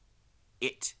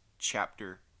It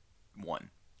Chapter 1,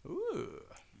 Ooh.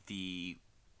 the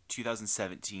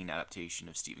 2017 adaptation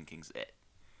of Stephen King's It.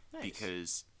 Nice.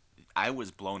 Because I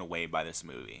was blown away by this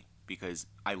movie. because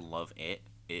I love it.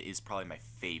 It is probably my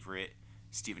favorite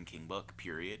Stephen King book,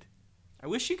 period. I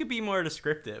wish you could be more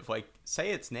descriptive. Like,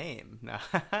 say its name. No,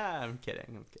 I'm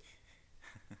kidding.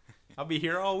 I'll be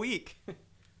here all week.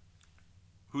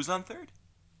 Who's on third?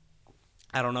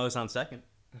 I don't know. It's on second.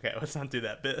 Okay, let's not do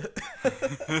that bit.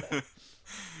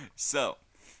 So,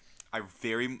 I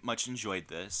very much enjoyed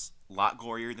this. A lot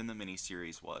gorier than the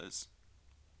miniseries was.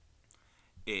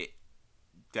 It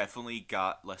definitely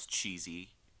got less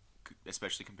cheesy,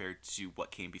 especially compared to what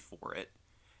came before it.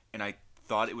 And I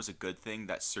thought it was a good thing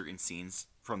that certain scenes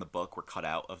from the book were cut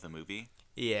out of the movie.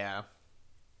 Yeah.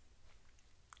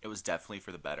 It was definitely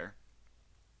for the better.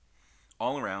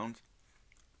 All around,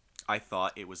 I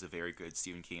thought it was a very good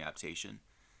Stephen King adaptation.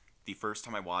 The first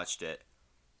time I watched it,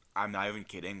 I'm not even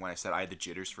kidding when I said I had the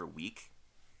jitters for a week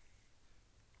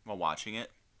while watching it.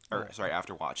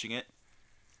 After watching it.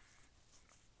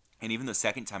 And even the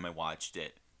second time I watched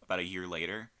it, about a year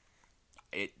later,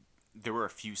 there were a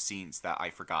few scenes that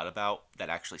I forgot about that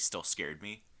actually still scared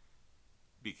me.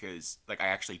 Because, like, I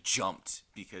actually jumped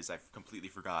because I completely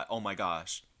forgot. Oh my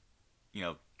gosh.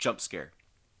 Jump scare.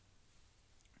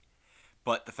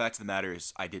 But the fact of the matter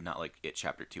is, I did not like It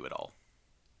Chapter 2 at all.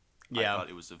 Yeah. I thought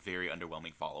it was a very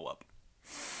underwhelming follow-up.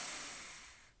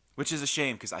 Which is a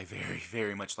shame, because I very,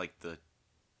 very much liked the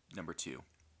number 2.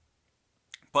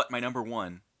 But my number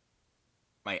 1,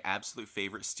 my absolute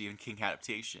favorite Stephen King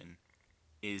adaptation,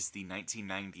 is the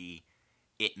 1990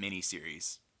 It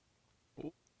miniseries.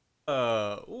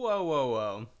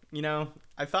 Whoa.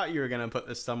 I thought you were going to put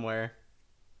this somewhere.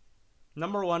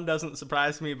 Number 1 doesn't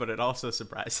surprise me, but it also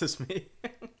surprises me.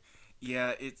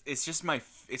 Yeah, it's just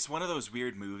it's one of those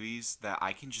weird movies that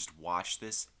I can just watch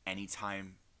this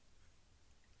anytime.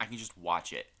 I can just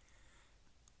watch it.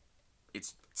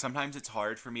 Sometimes it's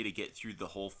hard for me to get through the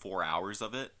whole 4 hours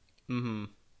of it. Mm-hmm.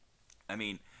 I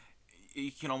mean,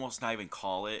 you can almost not even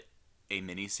call it a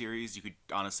miniseries. You could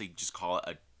honestly just call it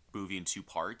a movie in 2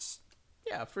 parts.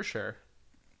 Yeah, for sure.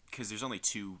 Because there's only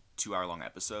 2-hour-long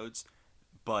episodes.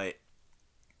 But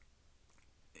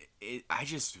I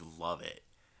just love it.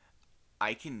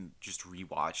 I can just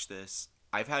rewatch this.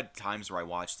 I've had times where I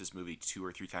watch this movie 2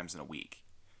 or 3 times in a week.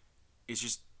 It's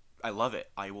just, I love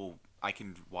it. I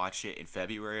can watch it in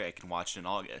February. I can watch it in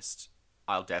August.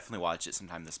 I'll definitely watch it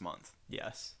sometime this month.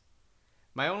 Yes.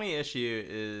 My only issue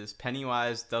is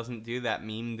Pennywise doesn't do that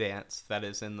meme dance that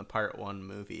is in the Part 1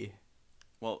 movie.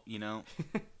 Well,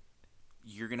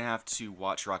 you're going to have to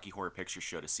watch Rocky Horror Picture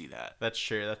Show to see that. That's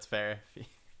true. That's fair.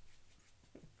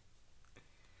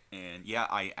 And yeah,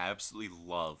 I absolutely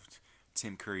loved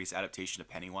Tim Curry's adaptation of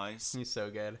Pennywise. He's so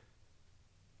good.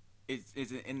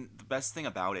 And the best thing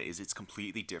about it is it's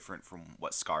completely different from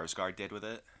what Skarsgård did with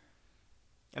it.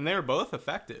 And they were both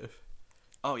effective.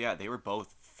 Oh yeah, they were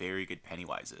both very good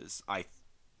Pennywises.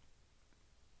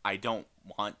 I don't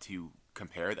want to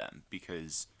compare them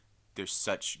because they're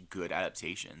such good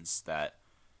adaptations that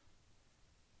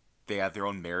they have their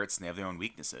own merits and they have their own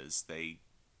weaknesses. They're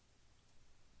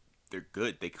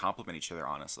good. They complement each other,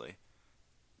 honestly.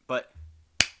 But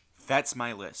that's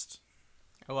my list.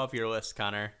 I love your list,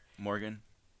 Connor. Morgan,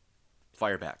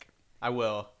 fire back. I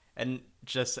will. And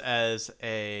just as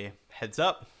a heads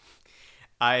up,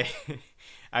 I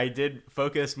did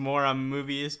focus more on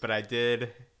movies, but I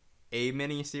did a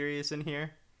mini series in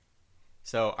here.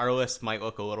 So our list might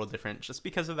look a little different just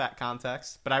because of that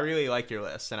context. But I really like your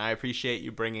list, and I appreciate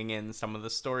you bringing in some of the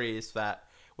stories that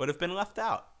would have been left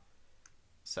out.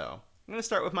 So I'm going to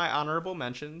start with my honorable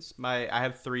mentions. I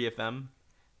have 3 of them.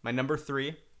 My number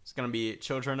 3 is going to be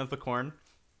Children of the Corn.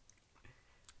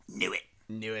 Knew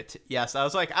it. Yes, I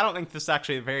was like, I don't think this is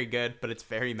actually very good, but it's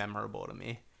very memorable to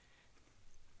me.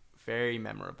 Very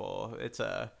memorable. It's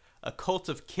a cult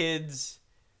of kids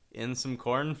in some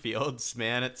cornfields,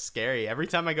 man. It's scary. Every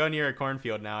time I go near a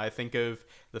cornfield now, I think of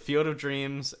The Field of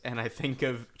Dreams and I think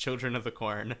of Children of the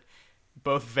Corn.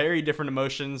 Both very different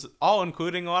emotions, all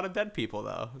including a lot of dead people,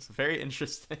 though. It's very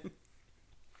interesting.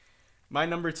 My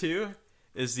number 2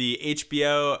 is the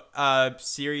HBO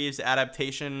series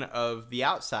adaptation of The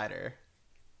Outsider,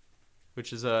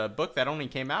 which is a book that only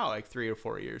came out like 3 or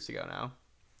 4 years ago now.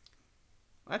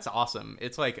 That's awesome.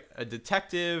 It's like a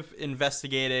detective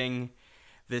investigating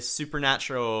this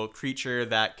supernatural creature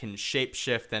that can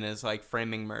shapeshift and is like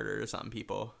framing murders on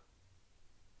people.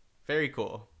 Very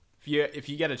cool. If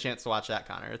you get a chance to watch that,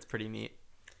 Connor, it's pretty neat.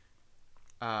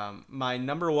 My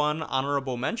number 1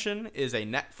 honorable mention is a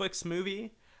Netflix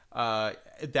movie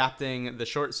adapting the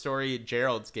short story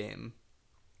Gerald's Game.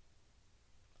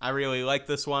 I really like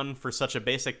this one for such a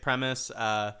basic premise.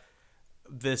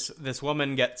 This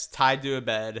woman gets tied to a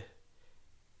bed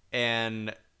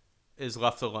and is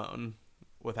left alone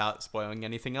without spoiling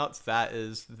anything else, that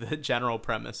is the general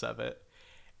premise of it.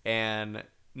 And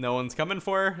no one's coming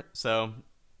for her, so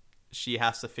she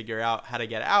has to figure out how to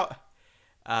get out,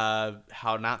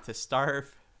 how not to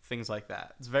starve, things like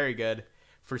that. It's very good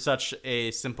for such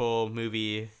a simple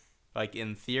movie. Like,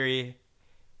 in theory,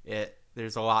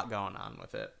 there's a lot going on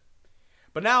with it.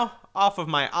 But now, off of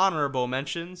my honorable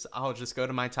mentions, I'll just go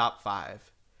to my top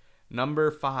 5.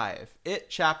 Number 5, It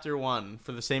Chapter 1,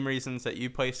 for the same reasons that you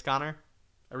placed, Connor.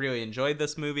 I really enjoyed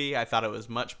this movie. I thought it was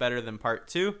much better than Part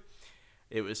 2.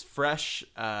 It was fresh.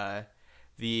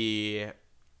 The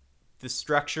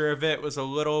structure of it was a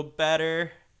little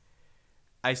better.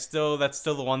 That's still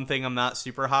the one thing I'm not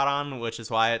super hot on, which is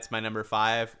why it's my number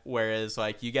 5. Whereas,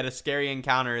 like, you get a scary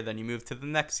encounter, then you move to the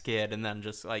next kid, and then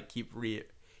just, like,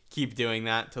 keep doing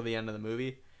that till the end of the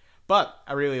movie. But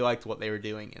I really liked what they were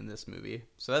doing in this movie.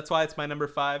 So that's why it's my number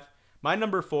 5. My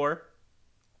number 4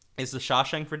 is The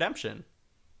Shawshank Redemption.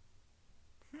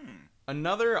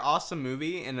 Another awesome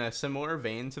movie in a similar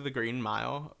vein to The Green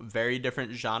Mile. Very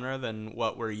different genre than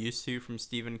what we're used to from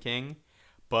Stephen King,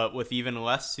 but with even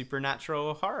less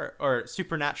supernatural horror or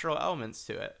supernatural elements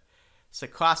to it. It's a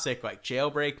classic, like,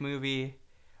 jailbreak movie,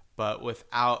 but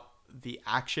without the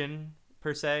action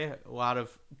per se. A lot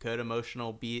of good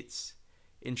emotional beats,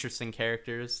 interesting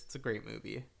characters. It's a great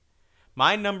movie.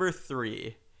 My number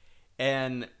 3,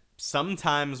 and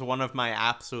sometimes one of my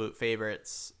absolute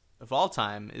favorites of all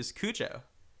time, is Cujo.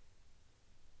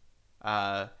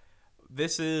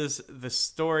 This is the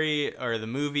story, or the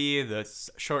movie, the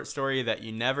short story that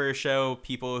you never show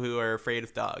people who are afraid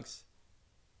of dogs.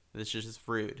 This is just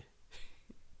rude.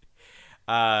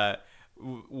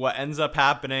 What ends up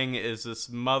happening is this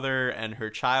mother and her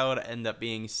child end up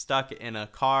being stuck in a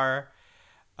car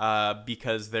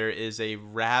because there is a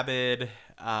rabid,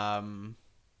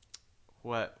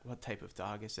 what type of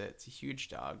dog is it? It's a huge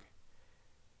dog.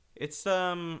 It's,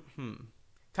 Connor,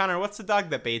 what's the dog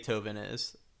that Beethoven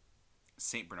is?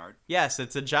 Saint Bernard. Yes,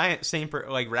 it's a giant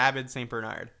rabid Saint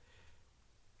Bernard.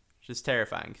 Just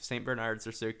terrifying, because Saint Bernards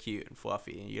are so cute and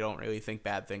fluffy, and you don't really think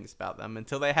bad things about them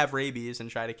until they have rabies and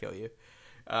try to kill you.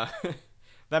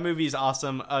 That movie's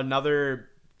awesome. Another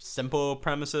simple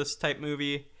premises type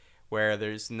movie where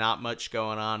there's not much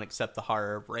going on except the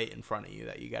horror right in front of you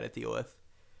that you got to deal with.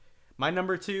 My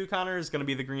number 2, Connor, is going to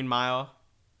be The Green Mile.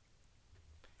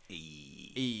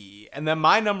 And then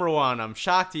my number 1, I'm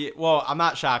shocked. I'm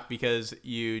not shocked because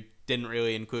you didn't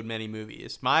really include many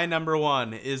movies. My number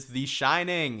 1 is The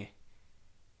Shining.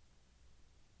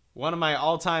 One of my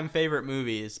all-time favorite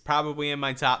movies, probably in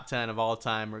my top 10 of all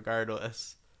time,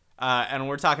 regardless. And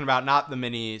we're talking about not the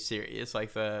mini-series,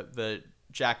 like the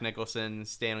Jack Nicholson,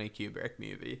 Stanley Kubrick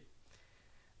movie.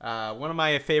 One of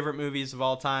my favorite movies of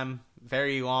all time.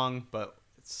 Very long, but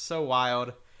it's so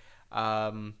wild.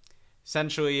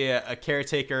 Essentially, a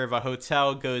caretaker of a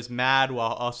hotel goes mad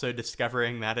while also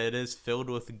discovering that it is filled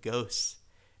with ghosts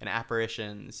and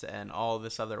apparitions and all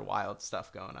this other wild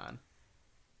stuff going on.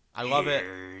 I love it.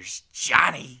 Here's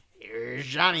Johnny. Here's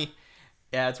Johnny.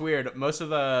 Yeah, it's weird. Most of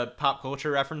the pop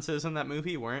culture references in that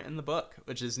movie weren't in the book,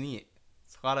 which is neat.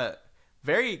 It's a lot of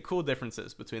very cool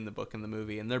differences between the book and the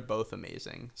movie, and they're both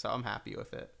amazing, so I'm happy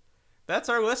with it. That's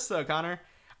our list, though, Connor.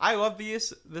 I love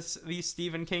these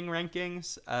Stephen King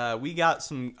rankings. We got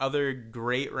some other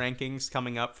great rankings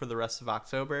coming up for the rest of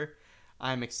October.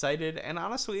 I'm excited and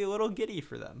honestly a little giddy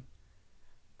for them.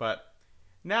 But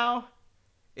now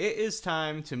it is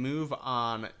time to move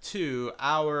on to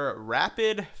our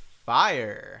Rapid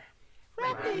Fire.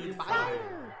 Rapid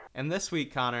Fire. And this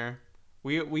week, Connor,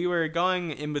 we were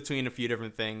going in between a few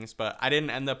different things, but I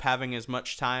didn't end up having as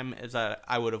much time as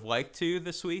I would have liked to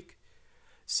this week.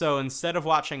 So instead of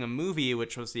watching a movie,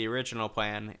 which was the original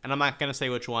plan, and I'm not going to say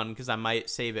which one because I might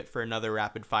save it for another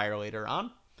rapid fire later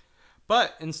on,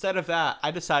 but instead of that,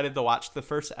 I decided to watch the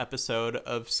first episode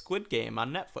of Squid Game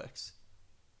on Netflix.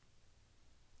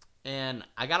 And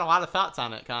I got a lot of thoughts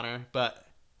on it, Connor, but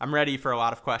I'm ready for a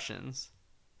lot of questions.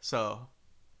 So,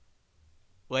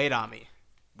 lay it on me.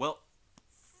 Well,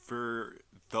 for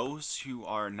those who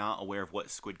are not aware of what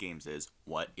Squid Games is,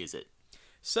 what is it?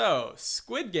 So,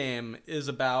 Squid Game is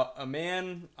about a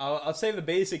man. I'll say the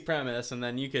basic premise, and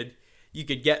then you could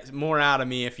get more out of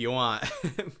me if you want.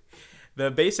 The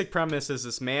basic premise is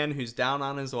this man who's down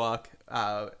on his luck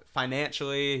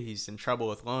financially. He's in trouble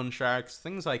with loan sharks,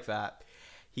 things like that.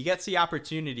 He gets the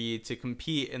opportunity to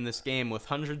compete in this game with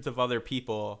hundreds of other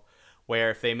people, where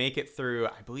if they make it through,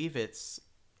 I believe it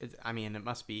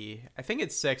must be, I think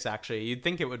it's 6 actually. You'd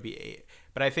think it would be 8,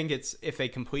 but I think it's if they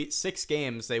complete 6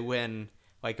 games, they win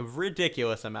like a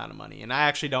ridiculous amount of money. And I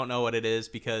actually don't know what it is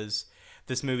because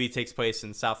this movie takes place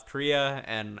in South Korea,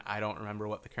 and I don't remember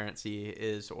what the currency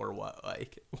is or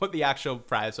what the actual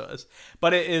prize was,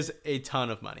 but it is a ton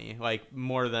of money, like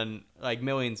more than like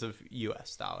millions of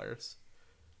US dollars.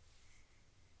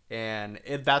 And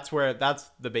that's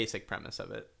the basic premise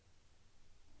of it.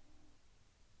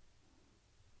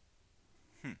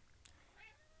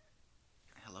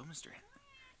 Hello, Mr. Henley.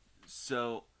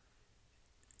 So,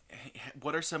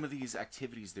 what are some of these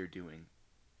activities they're doing?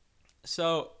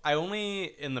 So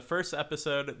in the first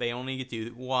episode, they only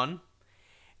do one,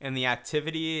 and the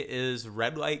activity is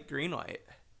red light, green light.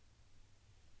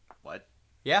 What?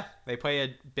 Yeah, they play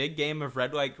a big game of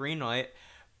red light, green light,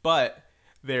 but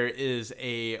there is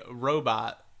a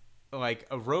robot, like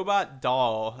a robot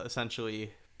doll,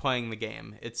 essentially playing the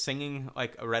game. It's singing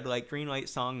like a red light, green light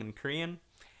song in Korean,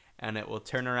 and it will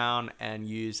turn around and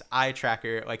use eye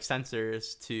tracker, like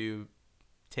sensors, to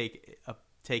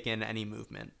take in any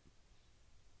movement.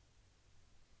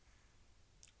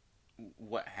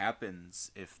 What happens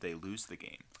if they lose the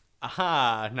game?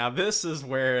 Aha, now this is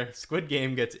where Squid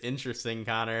Game gets interesting,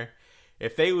 Connor.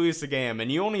 If they lose the game,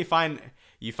 and you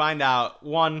find out,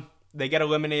 one, they get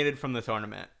eliminated from the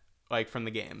tournament, like from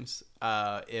the games,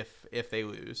 if they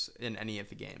lose in any of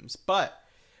the games. But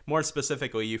more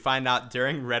specifically, you find out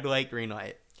during red light, green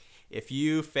light, if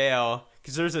you fail,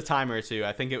 because there's a timer too.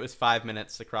 I think it was 5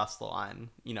 minutes to cross the line,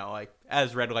 like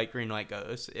as red light, green light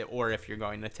goes, or if you're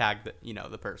going to tag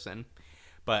the person.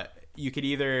 But you could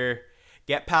either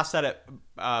get past that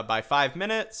by 5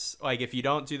 minutes, like if you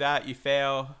don't do that, you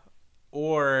fail,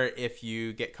 or if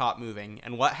you get caught moving.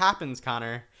 And what happens,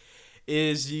 Connor,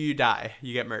 is you die.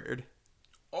 You get murdered.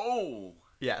 Oh!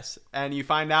 Yes. And you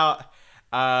find out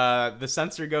the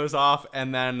sensor goes off,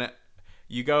 and then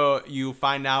you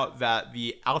find out that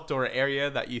the outdoor area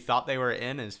that you thought they were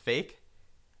in is fake.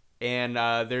 And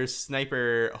there's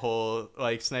sniper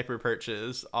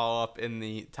perches all up in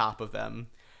the top of them.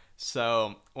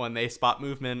 So when they spot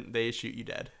movement, they shoot you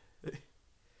dead.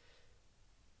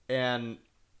 And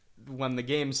when the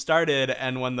game started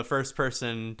and when the first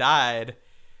person died,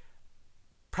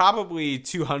 probably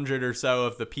 200 or so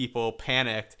of the people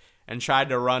panicked and tried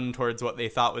to run towards what they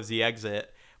thought was the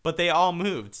exit, but they all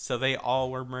moved, so they all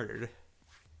were murdered.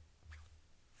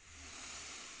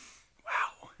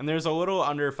 Wow. And there's a little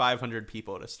under 500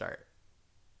 people to start.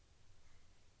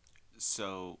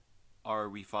 So, are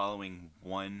we following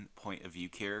one point of view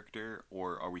character,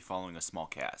 or are we following a small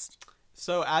cast?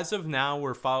 So as of now,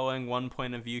 we're following one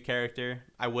point of view character.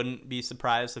 I wouldn't be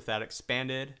surprised if that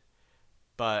expanded,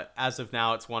 but as of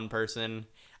now, it's one person.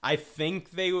 I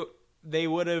think they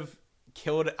would have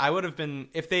killed. I would have been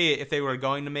if they were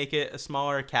going to make it a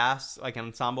smaller cast, like an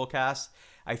ensemble cast.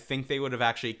 I think they would have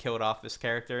actually killed off this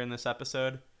character in this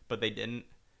episode, but they didn't.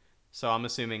 So I'm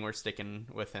assuming we're sticking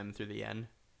with him through the end.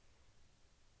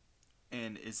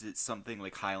 And is it something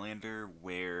like Highlander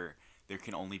where there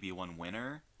can only be one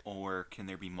winner? Or can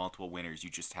there be multiple winners? You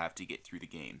just have to get through the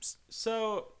games.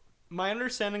 So my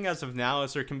understanding as of now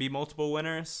is there can be multiple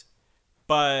winners,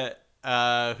 but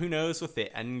who knows with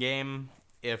the end game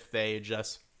if they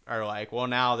just are like, well,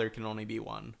 now there can only be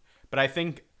one. But I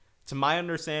think, to my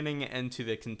understanding and to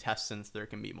the contestants, there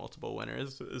can be multiple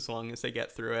winners as long as they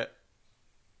get through it.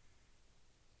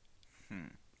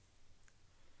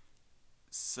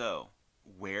 So,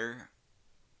 where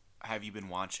have you been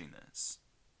watching this?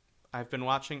 I've been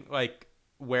watching, like,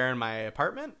 where in my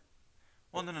apartment?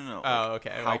 Well, no. Oh,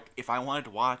 okay. If I wanted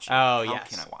to watch it, how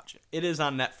can I watch it? It is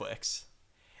on Netflix.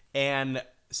 And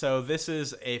so this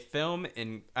is a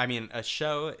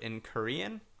show in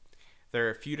Korean. There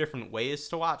are a few different ways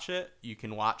to watch it. You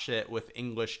can watch it with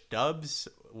English dubs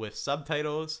with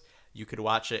subtitles. You could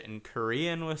watch it in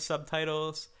Korean with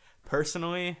subtitles.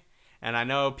 Personally, and I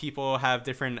know people have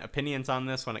different opinions on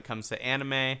this when it comes to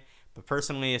anime, but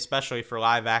personally, especially for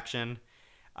live action,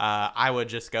 I would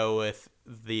just go with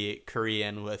the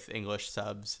Korean with English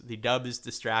subs. The dub is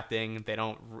distracting. They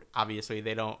don't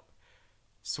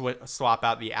swap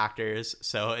out the actors,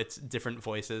 so it's different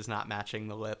voices not matching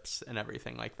the lips and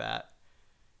everything like that.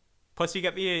 Plus, you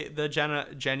get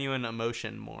the genuine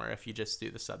emotion more if you just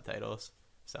do the subtitles.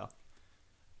 So,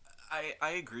 I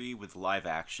agree with live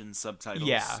action subtitles.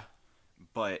 Yeah,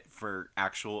 but for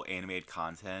actual animated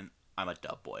content, I'm a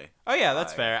dub boy. Oh yeah,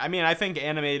 that's fair. I mean, I think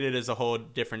animated is a whole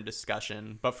different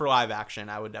discussion, but for live action,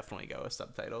 I would definitely go with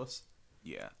subtitles.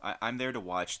 Yeah, I'm there to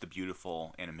watch the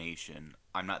beautiful animation.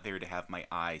 I'm not there to have my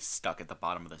eyes stuck at the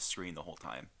bottom of the screen the whole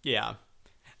time. Yeah,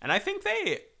 and I think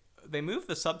they move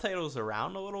the subtitles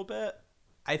around a little bit.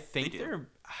 I think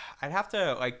I'd have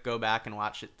to go back and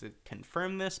watch it to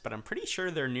confirm this, but I'm pretty sure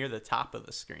they're near the top of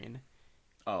the screen.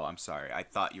 Oh, I'm sorry. I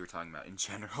thought you were talking about in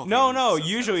general. No, the no.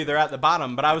 subtitles. Usually they're at the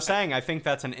bottom, but I was saying I think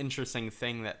that's an interesting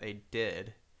thing that they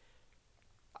did.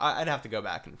 I'd have to go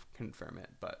back and confirm it,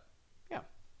 but yeah.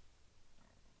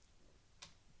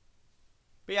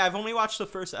 But yeah, I've only watched the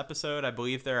first episode. I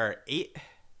believe there are 8.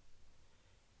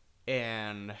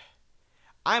 And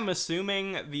I'm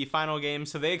assuming the final game,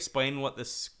 so they explain what the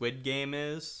Squid Game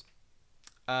is.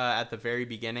 At the very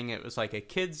beginning, it was like a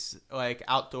kids like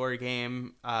outdoor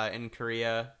game in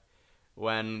Korea.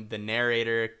 When the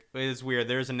narrator, it was weird.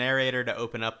 There's a narrator to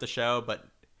open up the show, but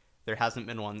there hasn't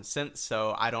been one since.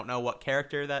 So I don't know what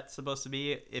character that's supposed to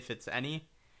be, if it's any.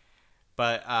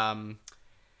 But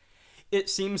it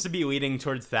seems to be leading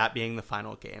towards that being the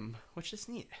final game, which is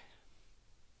neat.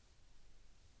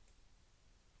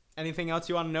 Anything else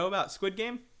you want to know about Squid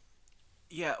Game?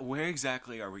 Yeah, where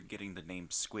exactly are we getting the name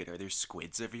Squid? Are there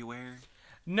squids everywhere?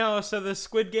 No, so the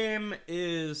Squid Game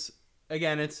is,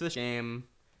 again, it's this game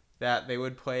that they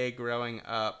would play growing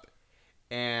up.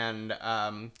 And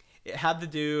it had to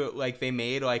do, like, they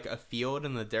made, like, a field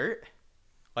in the dirt.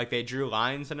 Like, they drew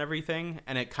lines and everything,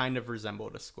 and it kind of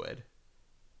resembled a squid.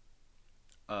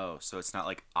 Oh, so it's not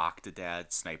like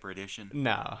Octodad Sniper Edition?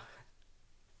 No.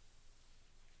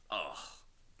 Oh,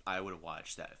 I would have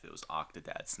watched that if it was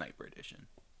Octodad Sniper Edition.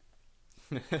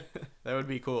 That would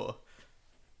be cool.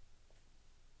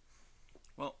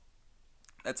 Well,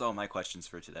 that's all my questions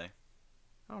for today.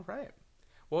 All right.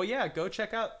 Well, yeah, go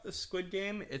check out the Squid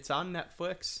Game. It's on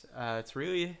Netflix.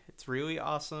 It's really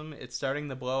awesome. It's starting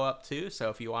to blow up too. So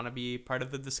if you want to be part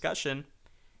of the discussion,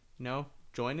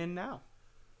 join in now.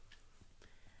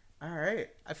 All right.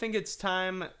 I think it's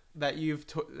time that you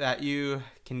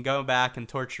can go back and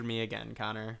torture me again,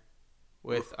 Connor,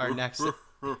 with our next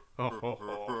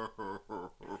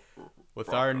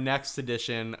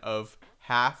edition of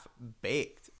Half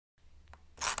Baked.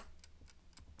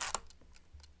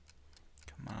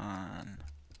 Come on,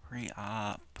 hurry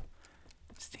up.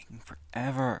 It's taking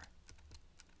forever.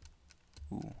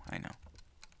 Ooh, I know.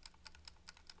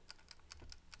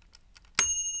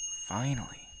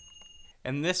 Finally.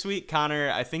 And this week,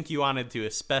 Connor, I think you wanted to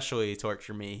especially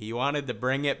torture me. You wanted to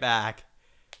bring it back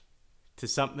to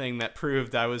something that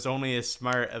proved I was only as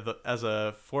smart as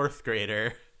a 4th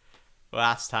grader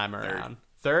last time around.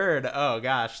 Third? Oh,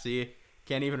 gosh, see?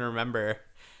 Can't even remember.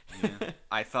 Yeah.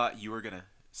 I thought you were going to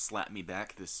slap me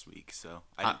back this week, so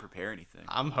I didn't prepare anything.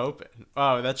 I'm hoping.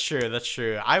 Oh, that's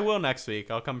true. I will next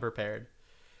week. I'll come prepared.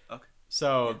 Okay.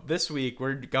 So this week,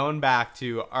 we're going back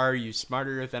to Are You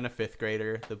Smarter Than a 5th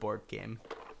Grader, the board game.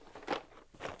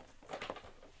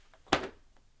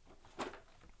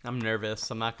 I'm nervous.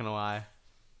 I'm not going to lie.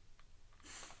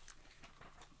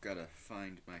 Gotta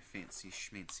find my fancy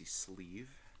schmancy sleeve.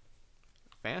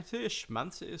 Fancy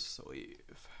schmancy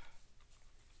sleeve.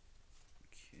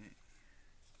 Okay.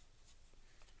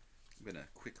 I'm gonna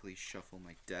quickly shuffle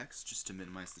my decks just to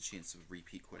minimize the chance of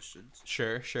repeat questions.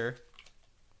 Sure.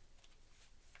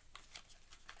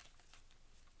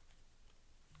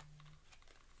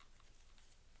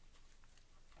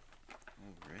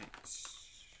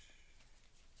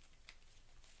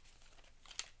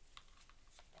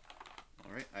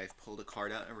 Alright, I've pulled a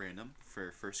card out at random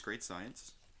for first grade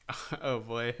science. Oh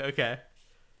boy, okay.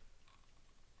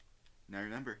 Now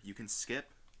remember, you can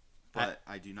skip, but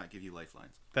I do not give you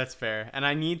lifelines. That's fair. And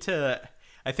I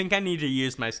think I need to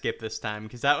use my skip this time,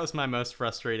 because that was my most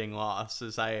frustrating loss,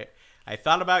 is I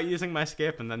thought about using my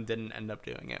skip and then didn't end up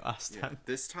doing it last time.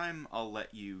 This time I'll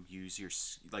let you use your,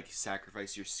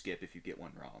 sacrifice your skip if you get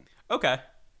one wrong. Okay.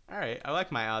 Alright, I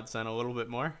like my odds then a little bit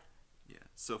more. Yeah,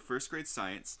 so first grade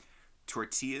science.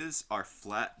 Tortillas are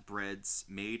flat breads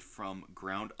made from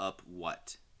ground up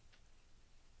what?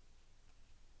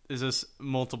 Is this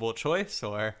multiple choice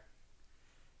or?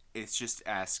 It's just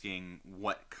asking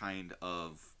what kind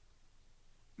of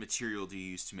material do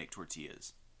you use to make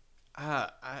tortillas?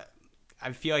 I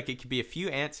feel like it could be a few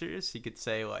answers. You could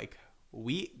say like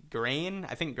wheat, grain.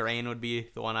 I think grain would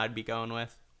be the one I'd be going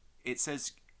with. It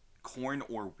says corn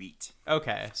or wheat.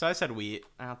 Okay, so I said wheat.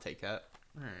 I'll take that.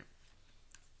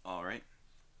 All right.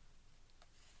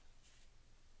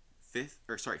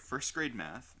 First grade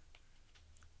math.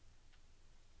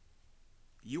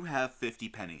 You have 50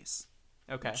 pennies.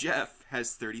 Okay. Jeff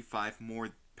has 35 more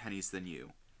pennies than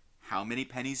you. How many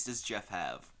pennies does Jeff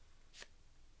have?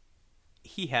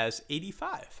 He has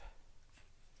 85.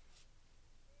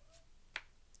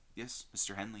 Yes,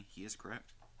 Mr. Henley, he is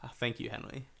correct. Oh, thank you,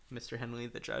 Henley. Mr. Henley,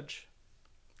 the judge.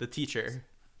 The teacher.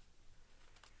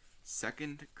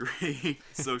 Second grade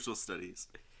social studies.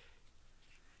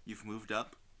 You've moved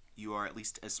up. You are at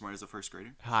least as smart as a first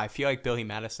grader. I feel like Billy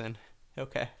Madison.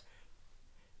 Okay.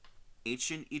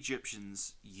 Ancient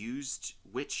Egyptians used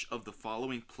which of the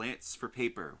following plants for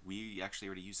paper? We actually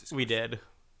already used this. We did.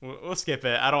 We'll skip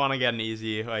it. I don't want to get an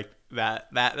easy like that.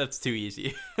 That's too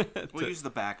easy. We'll use the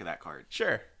back of that card.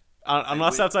 Sure.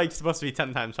 Unless that's like supposed to be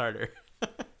 10 times harder.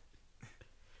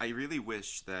 I really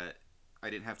wish that I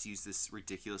didn't have to use this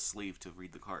ridiculous sleeve to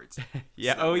read the cards.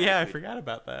 Yeah. So that Oh way yeah, I could- forgot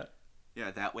about that.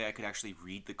 Yeah, that way I could actually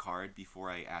read the card before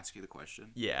I ask you the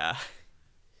question. Yeah.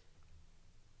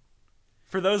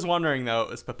 For those wondering though, it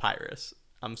was papyrus.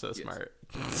 I'm so smart.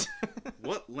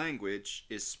 What language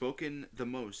is spoken the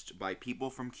most by people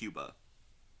from Cuba?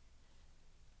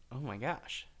 Oh my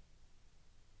gosh.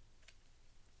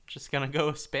 Just gonna go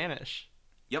with Spanish.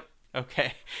 Yep.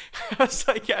 Okay. I was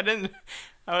like,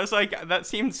 that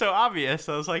seemed so obvious.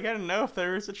 I was like, I didn't know if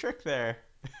there was a trick there.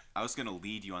 I was gonna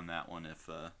lead you on that one if.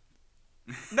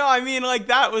 No, I mean, like,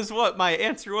 that was what my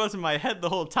answer was in my head the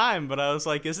whole time, but I was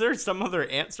like, is there some other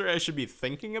answer I should be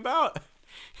thinking about?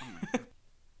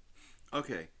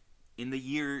 Okay. In the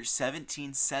year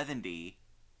 1770,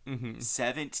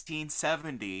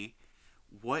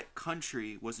 what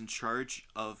country was in charge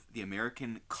of the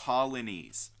American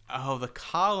colonies? Oh, the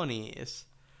colonies.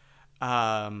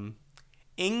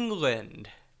 England.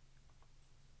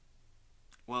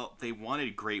 Well, they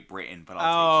wanted Great Britain, but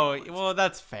I'll take England. Well,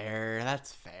 that's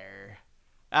fair.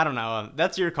 I don't know.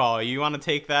 That's your call. You want to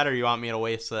take that, or you want me to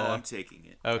waste the... Oh, I'm taking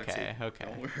it. Okay.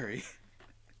 Don't worry.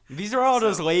 These are all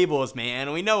just labels,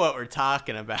 man. We know what we're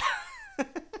talking about.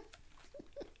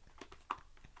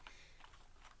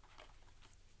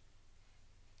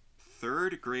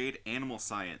 Third grade animal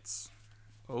science.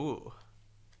 Ooh.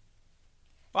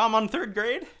 Well, I'm on third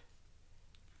grade.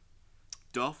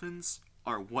 Dolphins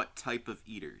are what type of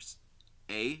eaters?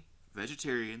 A.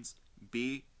 Vegetarians.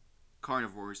 B.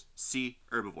 Carnivores. C.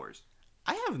 Herbivores.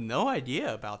 I have no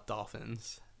idea about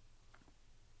dolphins.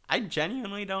 I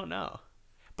genuinely don't know.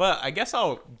 But I guess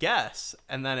I'll guess,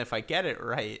 and then if I get it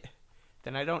right,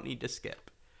 then I don't need to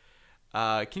skip.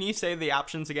 Can you say the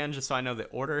options again, just so I know the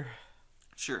order?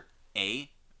 Sure. A.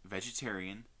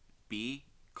 Vegetarian. B.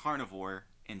 Carnivore.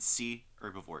 And C.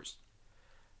 Herbivores.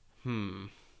 I'm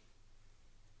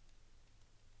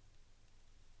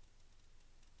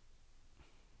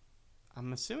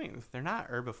assuming they're not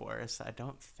herbivores. I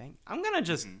don't think. I'm gonna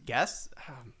just guess.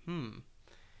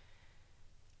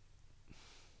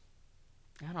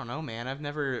 I don't know, man. I've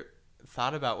never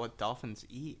thought about what dolphins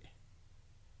eat.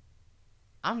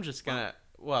 I'm just gonna.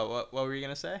 What were you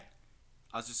gonna say?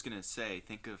 I was just gonna say,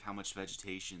 think of how much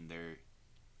vegetation there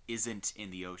isn't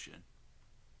in the ocean.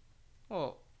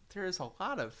 Well, there is a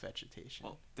lot of vegetation.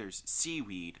 Well, there's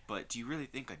seaweed, but do you really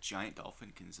think a giant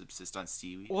dolphin can subsist on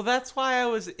seaweed? Well, that's why I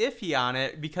was iffy on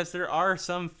it, because there are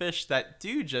some fish that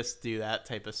do just do that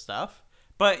type of stuff.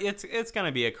 But it's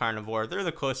gonna be a carnivore. They're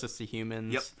the closest to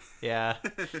humans. Yep. Yeah.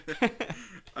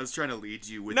 I was trying to lead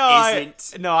you with I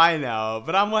know,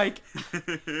 but I'm like,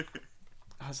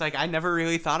 I was like, I never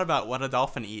really thought about what a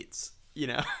dolphin eats. You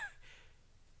know.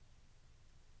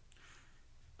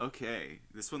 Okay,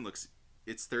 this one looks.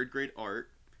 It's third grade art.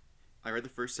 I read the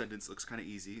first sentence. Looks kind of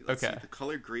easy. Let's Okay. see. The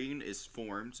color green is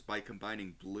formed by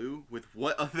combining blue with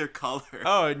what other color?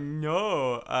 Oh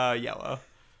no, yellow.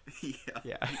 Yeah.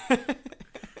 Yeah.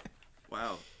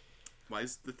 Wow. Why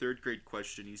is the third grade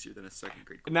question easier than a second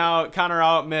grade question? Now, Connor,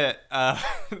 I'll admit,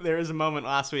 there was a moment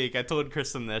last week. I told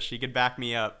Kristen this. She could back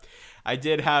me up. I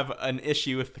did have an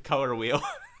issue with the color wheel.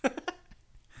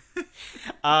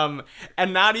 And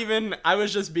not even, I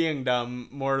was just being dumb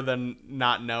more than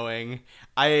not knowing.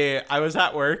 I was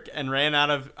at work and ran out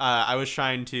of, I was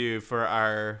trying to, for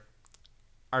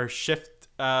our shift,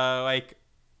 like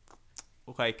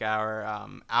our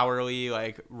hourly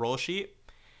like roll sheet,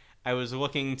 I was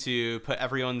looking to put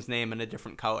everyone's name in a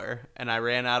different color, and I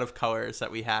ran out of colors that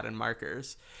we had in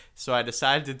markers. So I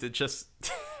decided to just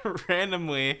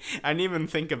randomly, I didn't even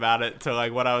think about it to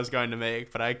like what I was going to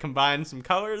make, but I combined some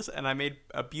colors and I made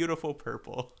a beautiful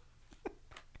purple.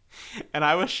 And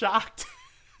I was shocked.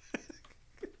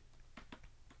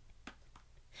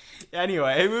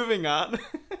 Anyway, moving on.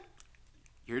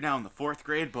 You're now in the fourth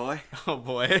grade, boy. Oh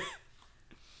boy.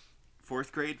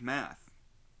 Fourth grade math.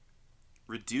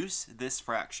 Reduce this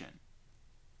fraction.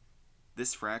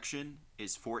 This fraction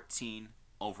is 14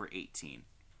 over 18.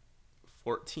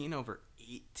 14 over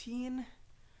 18?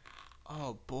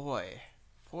 Oh boy.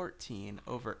 14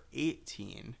 over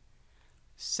 18.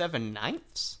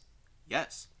 7/9?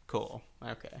 Yes. Cool.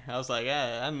 Okay. I was like,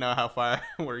 I don't know how far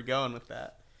we're going with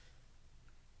that.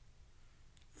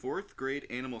 Fourth grade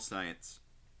animal science.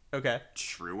 Okay.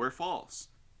 True or false?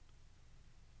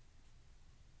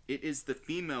 It is the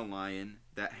female lion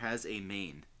that has a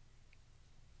mane.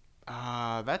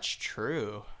 That's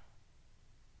true.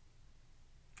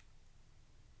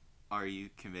 Are you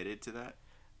committed to that?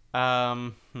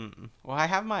 Well, I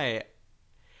have my.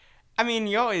 I mean,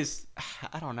 you always.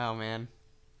 I don't know, man.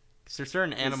 Because there's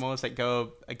certain animals that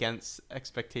go against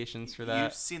expectations for that.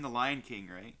 You've seen The Lion King,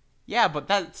 right? Yeah, but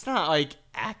that's not like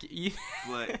accurate.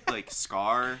 But like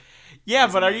Scar. Yeah,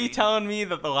 has but a are you mane, telling me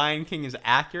that the Lion King is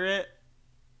accurate?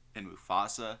 and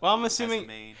Mufasa? Well, I'm has a assuming-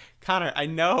 mane. Connor, I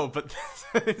know, but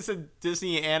it's a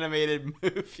Disney animated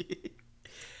movie.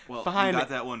 Well, Fine. you got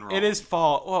that one wrong. It is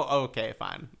fall. Well, okay,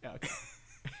 fine. Okay.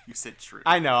 You said true.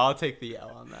 I know. I'll take the L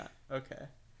on that. Okay.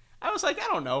 I was like, I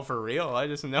don't know for real. I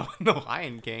just know the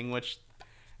Lion King, which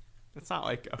it's not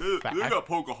like a They fact. got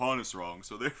Pocahontas wrong,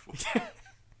 so therefore.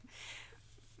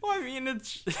 Well, I mean,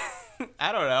 it's.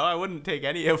 I don't know. I wouldn't take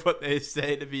any of what they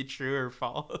say to be true or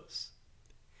false.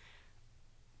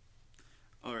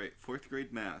 All right, 4th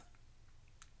grade math.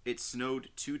 It snowed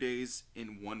 2 days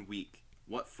in 1 week.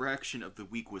 What fraction of the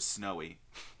week was snowy?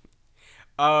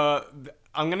 I'm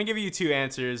gonna give you two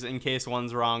answers in case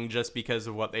one's wrong, just because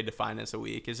of what they define as a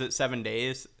week. Is it 7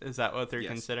 days? Is that what they're Yes.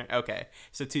 considering? Okay,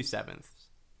 so 2/7.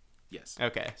 Yes.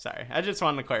 Okay, sorry. I just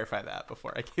wanted to clarify that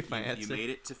before I gave my You answer. made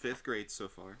it to 5th grade so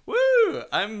far. Woo!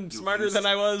 I'm smarter used- than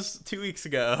I was 2 weeks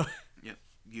ago. Yep.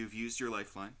 You've used your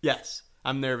lifeline. Yes,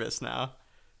 I'm nervous now.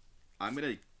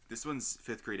 This one's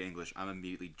 5th grade English. I'm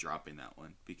immediately dropping that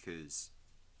one because,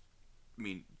 I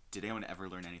mean, did anyone ever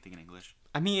learn anything in English?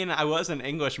 I mean, I was an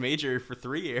English major for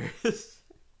 3 years.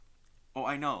 Oh,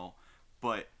 I know,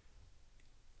 but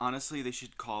honestly, they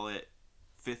should call it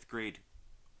 5th grade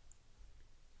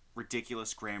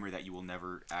ridiculous grammar that you will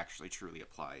never actually truly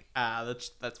apply.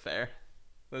 That's fair.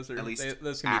 Those are At least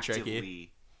those can be actively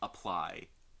tricky. apply.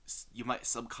 You might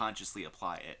subconsciously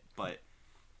apply it, but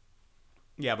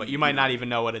Yeah, but you might not even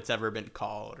know what it's ever been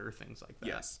called or things like that.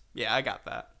 yes. Yeah, I got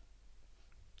that.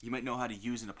 You might know how to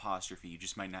use an apostrophe, you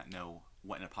just might not know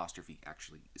what an apostrophe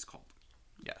actually is called.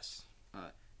 Yes.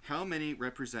 How many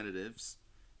representatives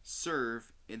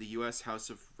serve in the U.S. House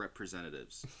of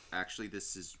Representatives? Actually,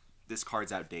 this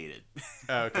card's outdated.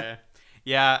 Okay.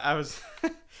 Yeah, I was.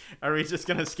 Are we just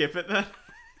gonna skip it then?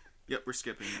 Yep, we're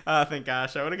skipping it. Thank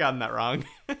gosh, I would have gotten that wrong.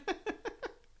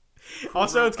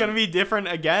 Also, it's gonna be different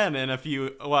again in a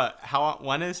few. What?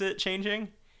 When is it changing?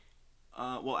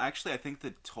 Well, actually, I think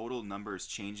the total number is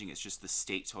changing. It's just the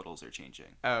state totals are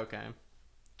changing. Oh, okay.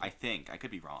 I think. I could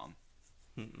be wrong.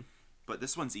 But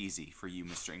this one's easy for you,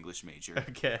 Mr. English major.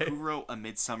 Okay. Who wrote A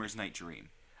Midsummer's Night Dream?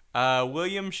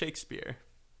 William Shakespeare.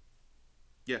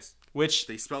 Yes. Which.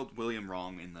 They spelled William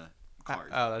wrong in the card.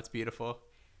 Oh, that's beautiful.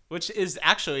 Which is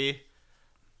actually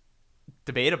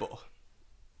debatable.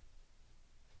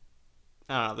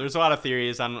 I don't know. There's a lot of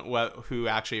theories on who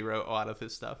actually wrote a lot of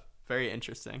his stuff. Very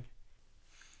interesting.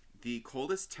 The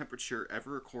coldest temperature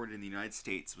ever recorded in the United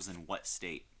States was in what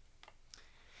state?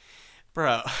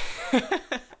 Bro.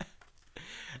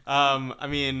 I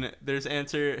mean, there's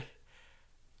answer.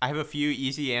 I have a few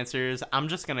easy answers. I'm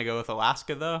just gonna go with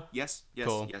Alaska though. Yes, yes,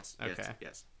 Cool. yes, Okay. yes,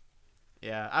 yes.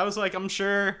 Yeah, I was like, I'm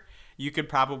sure you could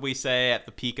probably say at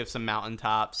the peak of some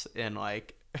mountaintops in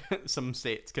like some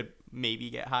states could maybe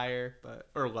get higher,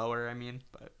 or lower. I mean,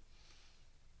 but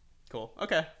cool.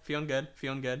 Okay, feeling good.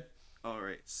 Feeling good. All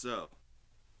right, so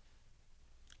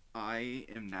I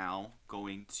am now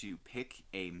going to pick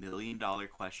a $1 million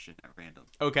question at random.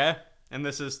 Okay, and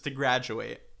this is to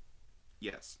graduate.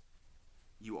 Yes.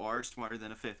 You are smarter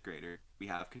than a 5th grader. We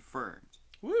have confirmed.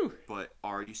 Woo! But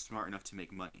are you smart enough to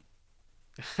make money?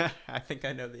 I think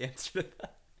I know the answer to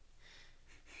that.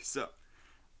 So,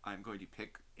 I'm going to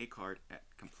pick a card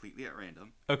completely at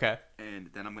random, Okay. and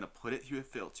then I'm going to put it through a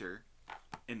filter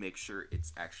and make sure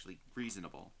it's actually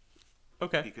reasonable.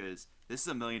 Okay. Because this is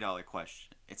a $1 million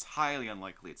question. It's highly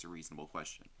unlikely it's a reasonable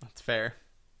question. That's fair.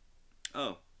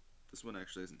 Oh, this one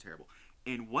actually isn't terrible.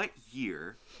 In what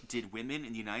year did women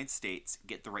in the United States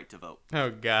get the right to vote? Oh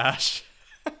gosh.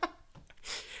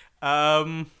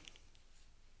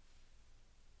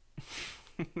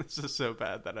 This is so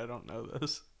bad that I don't know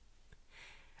this.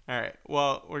 All right.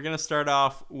 Well, we're gonna start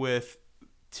off with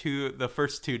the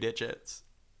first two digits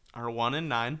are 1 and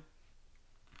 9.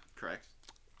 Correct.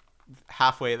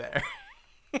 Halfway there.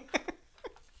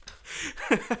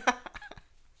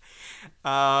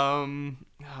 Oh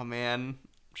man, I'm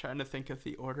trying to think of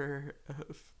the order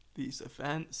of these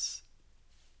events.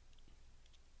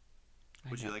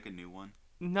 Would you like a new one?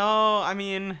 No, I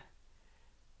mean,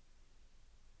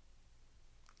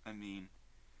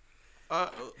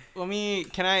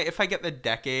 if I get the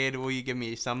decade, will you give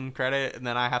me some credit and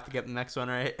then I have to get the next one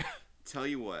right? Tell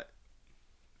you what.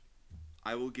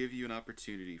 I will give you an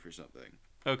opportunity for something.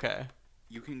 Okay.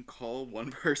 You can call one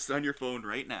person on your phone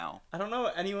right now. I don't know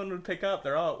what anyone would pick up.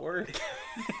 They're all at work.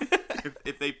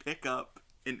 If they pick up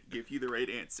and give you the right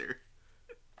answer,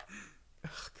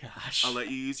 Oh, gosh. I'll let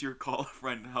you use your call a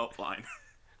friend helpline.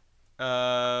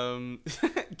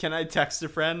 Can I text a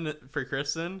friend for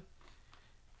Kristen?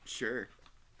 Sure.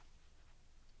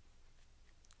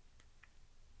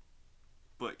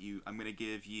 But I'm gonna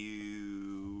give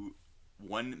you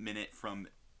 1 minute from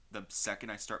the second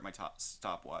I start my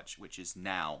stopwatch, which is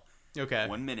now. Okay.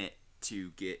 1 minute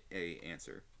to get a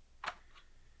answer.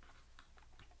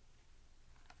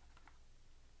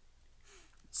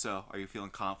 So, are you feeling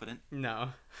confident?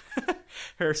 No.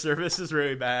 Her service is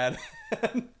really bad.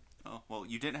 Oh, well,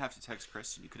 you didn't have to text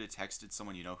Kristen. You could have texted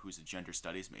someone you know who's a gender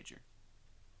studies major.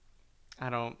 I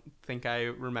don't think I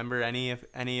remember any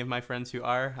of my friends who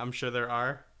are. I'm sure there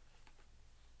are.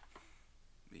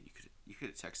 I mean, you could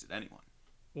have texted anyone.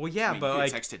 Well, yeah, I mean, but you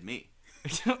like could have texted me.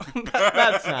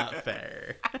 that's not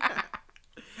fair.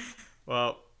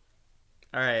 Well,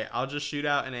 all right. I'll just shoot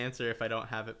out an answer if I don't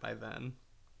have it by then.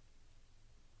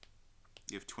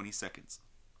 You have 20 seconds.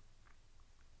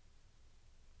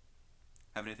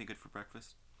 Have anything good for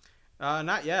breakfast?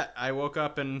 Not yet. I woke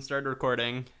up and started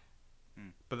recording,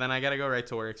 but then I gotta go right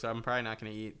to work, so I'm probably not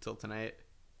gonna eat till tonight.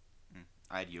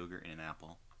 I had yogurt and an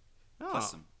apple, Oh.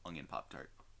 plus some onion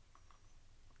Pop-Tart.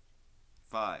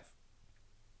 5,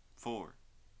 4,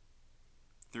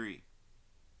 3,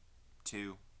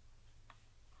 2,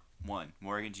 1.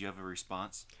 Morgan, do you have a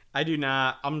response? I do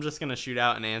not. I'm just gonna shoot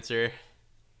out an answer.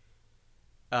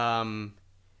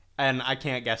 And I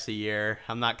can't guess a year.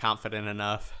 I'm not confident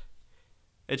enough.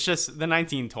 It's just the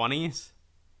 1920s.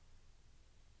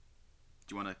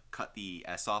 Do you want to cut the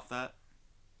S off that?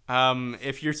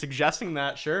 If you're suggesting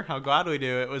that, sure, I'll gladly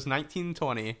do it. It was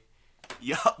 1920.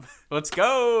 Yup. Let's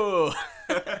go!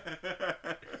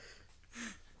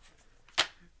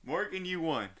 Morgan, you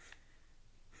won.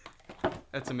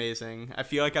 That's amazing. I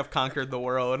feel like I've conquered the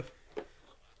world.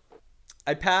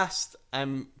 I passed.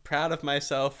 I'm proud of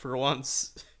myself for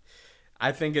once.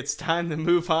 I think it's time to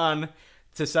move on.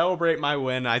 To celebrate my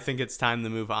win, I think it's time to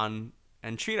move on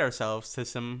and treat ourselves to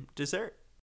some dessert.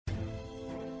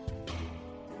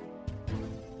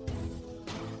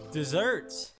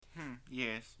 Desserts.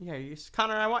 Yes. Yeah,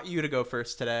 Connor, I want you to go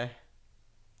first today.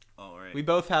 All right. We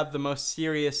both have the most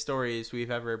serious stories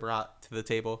we've ever brought to the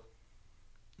table.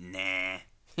 Nah.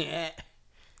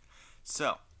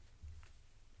 So,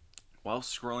 while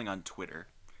scrolling on Twitter,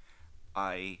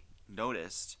 I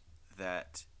noticed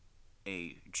that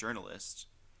a journalist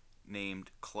named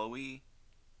Chloe,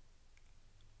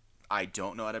 I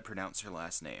don't know how to pronounce her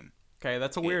last name. Okay,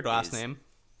 that's a weird last name.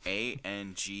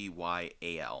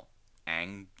 Angyal.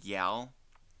 Angyal.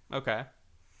 Okay.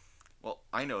 Well,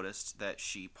 I noticed that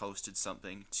she posted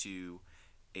something to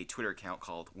a Twitter account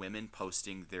called Women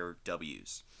Posting Their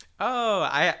W's. Oh,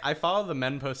 I follow the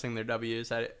men posting their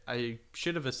W's. I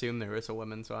should have assumed there was a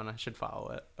women's one. I should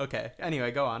follow it. Okay.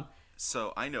 Anyway, go on.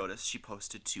 So I noticed she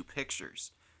posted 2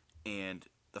 pictures, and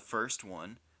the first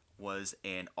one was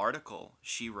an article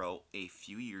she wrote a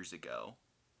few years ago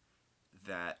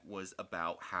that was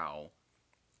about how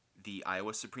the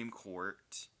Iowa Supreme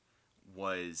Court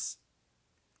was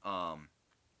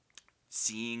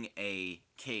seeing a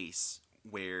case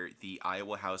where the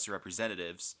Iowa House of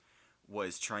Representatives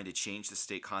was trying to change the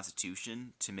state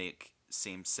constitution to make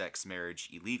same-sex marriage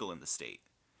illegal in the state,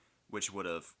 which would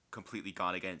have completely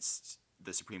gone against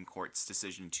the Supreme Court's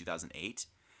decision in 2008.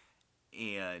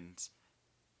 And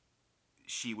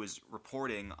she was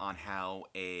reporting on how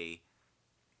a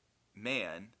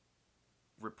man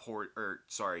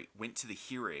went to the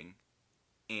hearing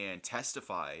and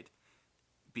testified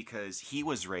because he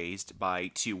was raised by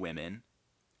 2 women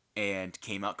and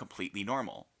came out completely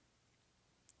normal.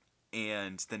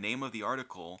 And the name of the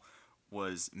article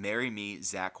was Marry Me,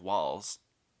 Zach Walls,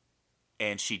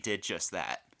 and she did just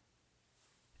that.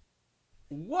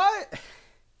 What?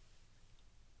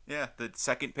 Yeah, the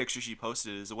second picture she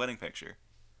posted is a wedding picture.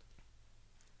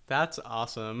 That's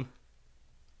awesome.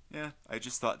 Yeah, I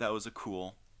just thought that was a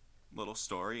cool little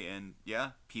story, and yeah,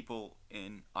 people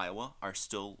in Iowa are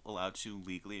still allowed to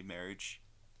legally marriage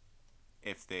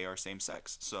if they are same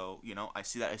sex. So, I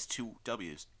see that as 2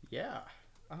 W's. Yeah.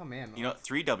 Oh, man.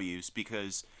 3 W's,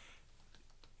 because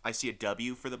I see a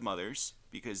W for the mothers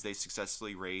because they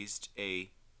successfully raised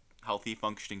a healthy,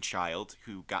 functioning child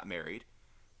who got married.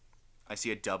 I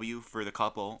see a W for the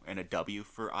couple and a W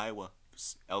for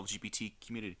Iowa's LGBT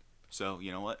community. So,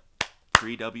 you know what?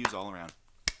 3 W's all around.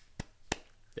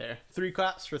 There. 3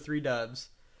 claps for 3 dubs.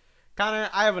 Connor,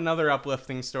 I have another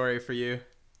uplifting story for you.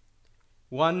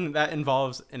 One that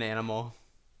involves an animal.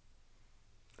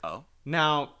 Oh?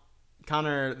 Now,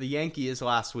 Connor, the Yankees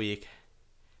last week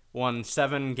won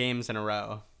 7 games in a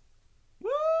row.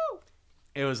 Woo!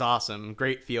 It was awesome.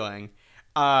 Great feeling.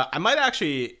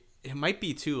 It might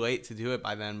be too late to do it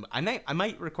by then. I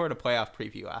might record a playoff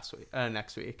preview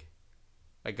next week.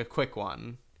 Like a quick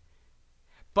one.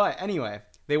 But anyway,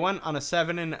 they went on a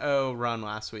 7-0 run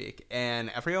last week, and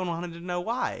everyone wanted to know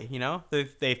why. You know,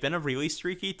 they've been a really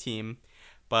streaky team,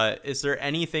 but is there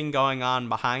anything going on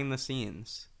behind the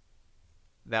scenes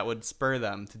that would spur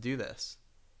them to do this?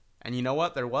 And you know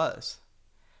what? There was.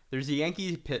 There's a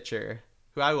Yankee pitcher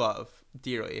who I love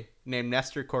dearly named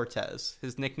Nestor Cortez.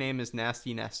 His nickname is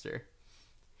Nasty Nestor.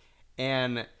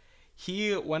 And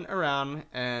he went around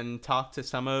and talked to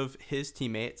some of his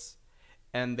teammates,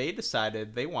 and they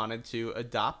decided they wanted to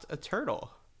adopt a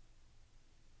turtle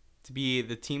to be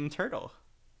the team turtle.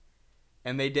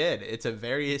 And they did. It's a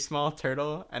very small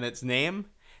turtle, and its name,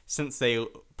 since they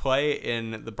play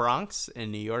in the Bronx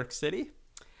in New York City,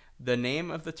 the name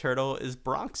of the turtle is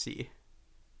Bronxy.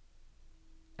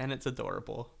 And it's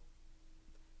adorable.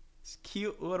 It's a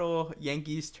cute little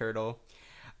Yankees turtle.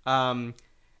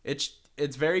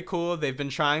 It's very cool. They've been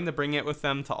trying to bring it with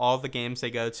them to all the games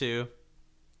they go to.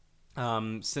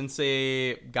 Since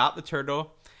they got the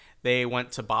turtle, they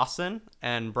went to Boston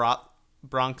and brought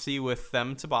Bronxy with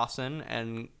them to Boston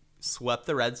and swept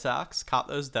the Red Sox, caught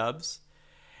those dubs.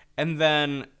 And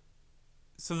then,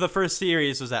 so the first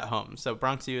series was at home. So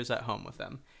Bronxy was at home with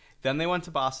them. Then they went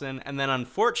to Boston. And then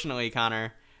unfortunately,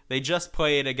 Connor, they just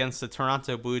played against the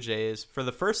Toronto Blue Jays for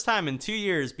the first time in 2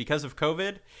 years because of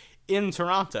COVID in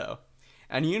Toronto.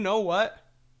 And you know what?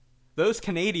 Those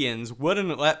Canadians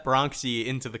wouldn't let Bronxy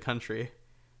into the country.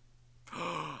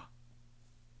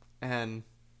 And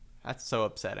that's so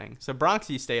upsetting. So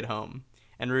Bronxy stayed home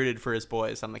and rooted for his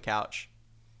boys on the couch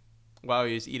while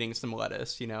he was eating some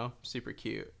lettuce, you know? Super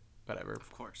cute. Whatever.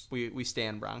 Of course. We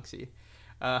stand Bronxy.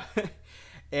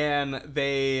 And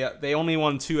they only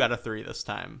won 2 out of 3 this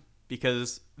time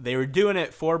because they were doing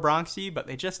it for Bronxy, but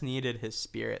they just needed his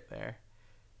spirit there.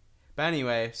 But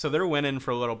anyway, so they're winning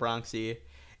for little Bronxy.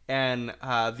 And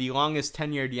the longest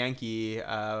tenured Yankee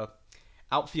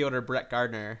outfielder, Brett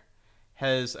Gardner,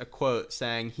 has a quote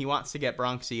saying he wants to get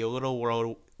Bronxy a little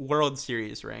World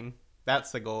Series ring.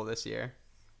 That's the goal this year.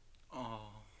 Oh.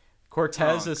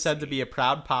 Cortez is said to be a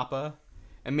proud papa.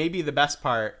 And maybe the best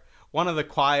part, one of the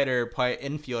quieter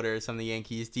infielders on the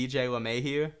Yankees, DJ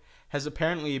LeMahieu, has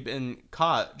apparently been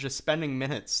caught just spending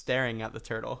minutes staring at the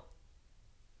turtle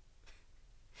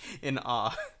in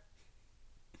awe.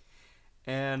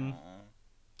 And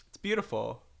it's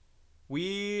beautiful.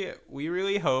 We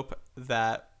really hope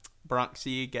that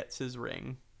Bronxy gets his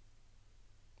ring.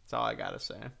 That's all I gotta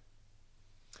say.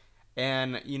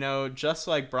 And, you know, just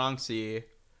like Bronxy,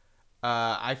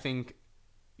 I think,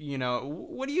 you know,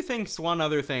 what do you think's one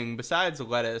other thing besides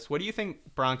lettuce? What do you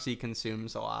think Bronxy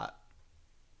consumes a lot?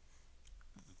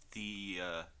 The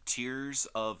tears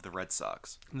of the Red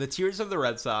Sox. The tears of the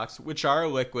Red Sox, which are a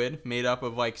liquid made up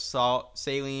of like salt,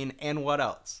 saline, and what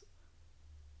else?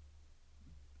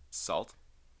 Salt.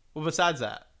 Well, besides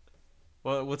that,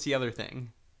 what's the other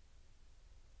thing?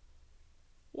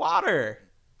 Water.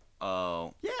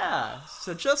 Oh. Yeah.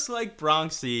 So just like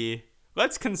Bronxy,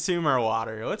 let's consume our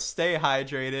water. Let's stay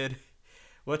hydrated.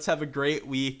 Let's have a great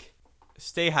week.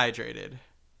 Stay hydrated.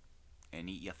 And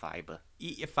eat your fiber.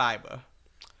 Eat your fiber.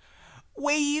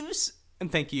 Waves.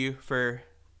 And thank you for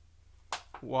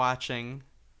watching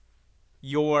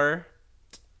your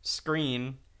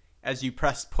screen as you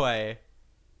press play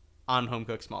on Home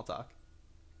Cook Small Talk.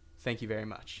 Thank you very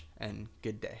much, and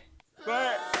good day.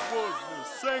 That was the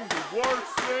single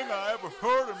worst thing I ever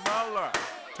heard in my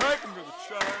life. Take him to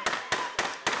the chair.